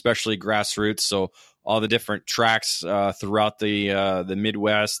program, especially grassroots. So all the different tracks throughout the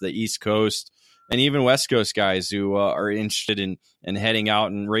Midwest, the East Coast, and even West Coast guys who are interested in heading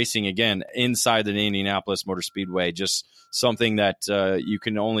out and racing again inside the Indianapolis Motor Speedway. Just something that you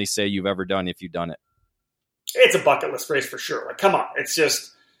can only say you've ever done if you've done it. It's a bucket list race for sure. Like, come on. It's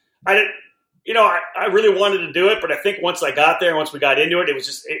just, I really wanted to do it, but I think once I got there, once we got into it, it was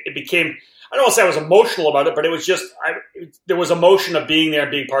just, it became, I don't want to say I was emotional about it, but it was just, there was emotion of being there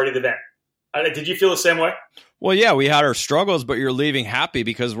and being part of the event. Did you feel the same way? Well, yeah, we had our struggles, but you're leaving happy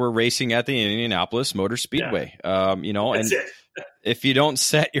because we're racing at the Indianapolis Motor Speedway. Yeah. And if you don't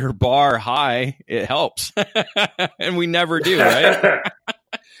set your bar high, it helps. And we never do, right?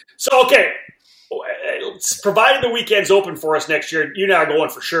 So, okay, provided the weekend's open for us next year, you and I are going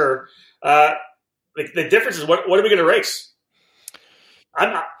for sure. The difference is what are we going to race?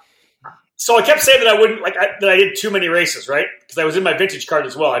 I'm not. So I kept saying that I wouldn't that I did too many races, right? Because I was in my vintage cart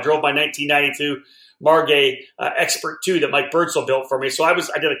as well. I drove my 1992 Margay Expert 2 that Mike Birdsell built for me. So I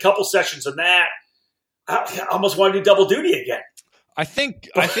did a couple sessions in that. I almost want to do double duty again. I think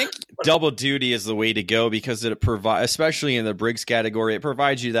double duty is the way to go because it provides, especially in the Briggs category, it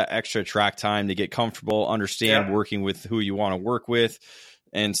provides you that extra track time to get comfortable, understand working with who you want to work with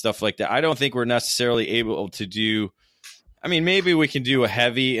and stuff like that. I don't think we're necessarily able to do, I mean, maybe we can do a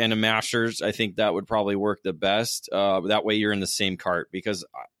heavy and a Masters. I think that would probably work the best. That way you're in the same cart because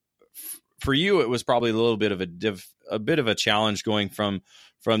for you, it was probably a little bit of a bit of a challenge going from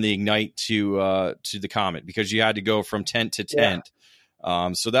the Ignite to the Comet because you had to go from tent to tent.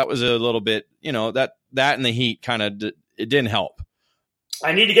 So that was a little bit, that and the heat kind of, it didn't help.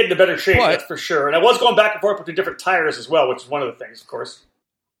 I need to get into better shape, that's for sure. And I was going back and forth between different tires as well, which is one of the things, of course.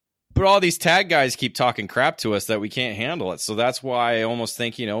 But all these tag guys keep talking crap to us that we can't handle it. So that's why I almost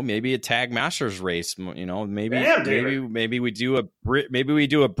think, maybe a tag Masters race, maybe we do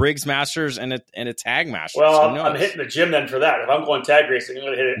a Briggs Masters and a tag Masters. Well, I'm hitting the gym then for that. If I'm going tag racing, I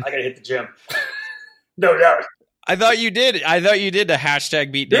got to hit the gym. No doubt. I thought you did the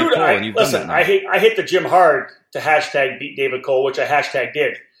hashtag beat Dave Cole. And you've done that now. I hit the gym hard to hashtag beat David Cole, which I hashtag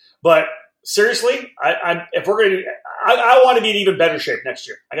did. But seriously, I want to be in even better shape next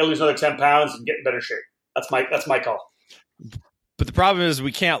year. I got to lose another 10 pounds and get in better shape. That's my call. But the problem is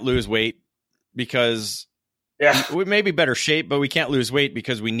we can't lose weight because we may be better shape, but we can't lose weight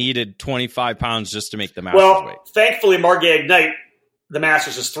because we needed 25 pounds just to make the Masters weight. Thankfully, Margay Ignite, the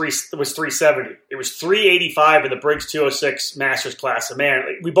Masters was 370. It was 385 in the Briggs 206 Masters class. And man,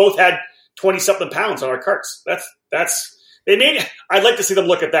 we both had 20-something pounds on our carts. I'd like to see them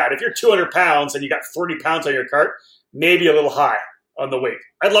look at that. If you're 200 pounds and you got 40 pounds on your cart, maybe a little high on the weight.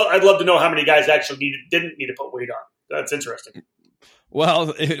 I'd love to know how many guys actually didn't need to put weight on. That's interesting. Well,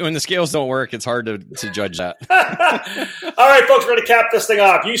 when the scales don't work, it's hard to judge that. All right, folks, we're going to cap this thing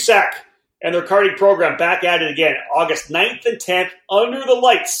off. USAC and their karting program back at it again, August 9th and 10th, under the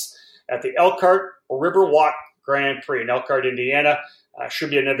lights at the Elkhart Riverwalk Grand Prix in Elkhart, Indiana. Should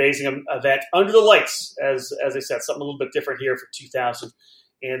be an amazing event under the lights, as I said, something a little bit different here for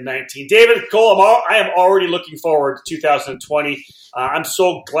 2019. David Cole, I am already looking forward to 2020. I'm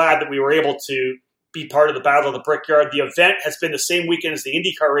so glad that we were able to be part of the Battle of the Brickyard. The event has been the same weekend as the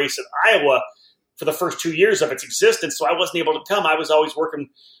IndyCar race in Iowa for the first 2 years of its existence, so I wasn't able to come. I was always working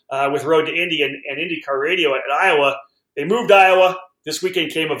with Road to Indy and IndyCar Radio at Iowa. They moved Iowa. This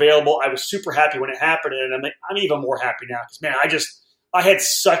weekend came available. I was super happy when it happened, and I'm even more happy now because, man, I had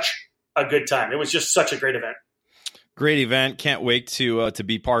such a good time. It was just such a great event. Great event. Can't wait to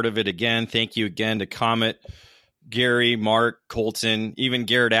be part of it again. Thank you again to Comet, Gary, Mark, Colton. Even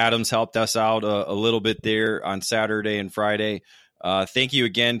Garrett Adams helped us out a little bit there on Saturday and Friday. Thank you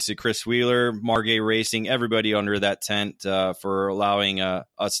again to Chris Wheeler, Margay Racing, everybody under that tent for allowing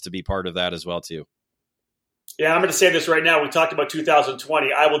us to be part of that as well, too. Yeah, I'm going to say this right now. We talked about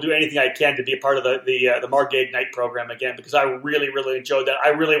 2020. I will do anything I can to be a part of the Margay Ignite program again because I really, really enjoyed that.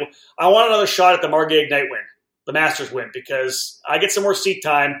 I want another shot at the Margay Ignite win, the Masters win, because I get some more seat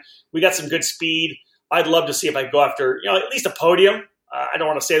time. We got some good speed. I'd love to see if I go after at least a podium. I don't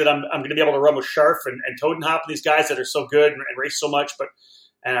want to say that I'm going to be able to run with Scharf and Todenhop, these guys that are so good and race so much, but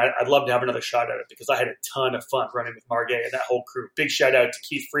I'd love to have another shot at it because I had a ton of fun running with Margay and that whole crew. Big shout out to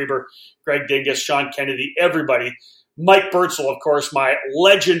Keith Freber, Greg Dingus, Sean Kennedy, everybody. Mike Birdsell, of course, my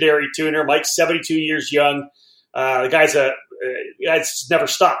legendary tuner. Mike's 72 years young. The guy's never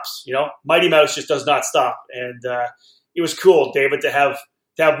stops. Mighty Mouse just does not stop. And it was cool, David, to have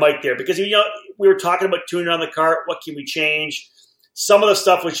Mike there because we were talking about tuning on the cart. What can we change? Some of the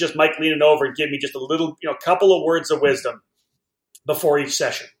stuff was just Mike leaning over and giving me just a little, couple of words of wisdom before each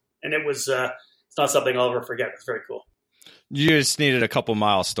session. And it was, it's not something I'll ever forget. It's very cool. You just needed a couple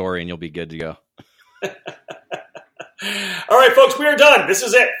mile story and you'll be good to go. All right, folks, we are done. This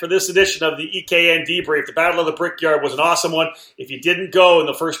is it for this edition of the EKN Debrief. The Battle of the Brickyard was an awesome one. If you didn't go in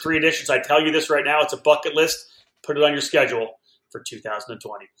the first 3 editions, I tell you this right now, it's a bucket list. Put it on your schedule for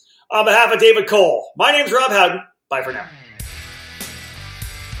 2020. On behalf of David Cole, my name's Rob Howden. Bye for now.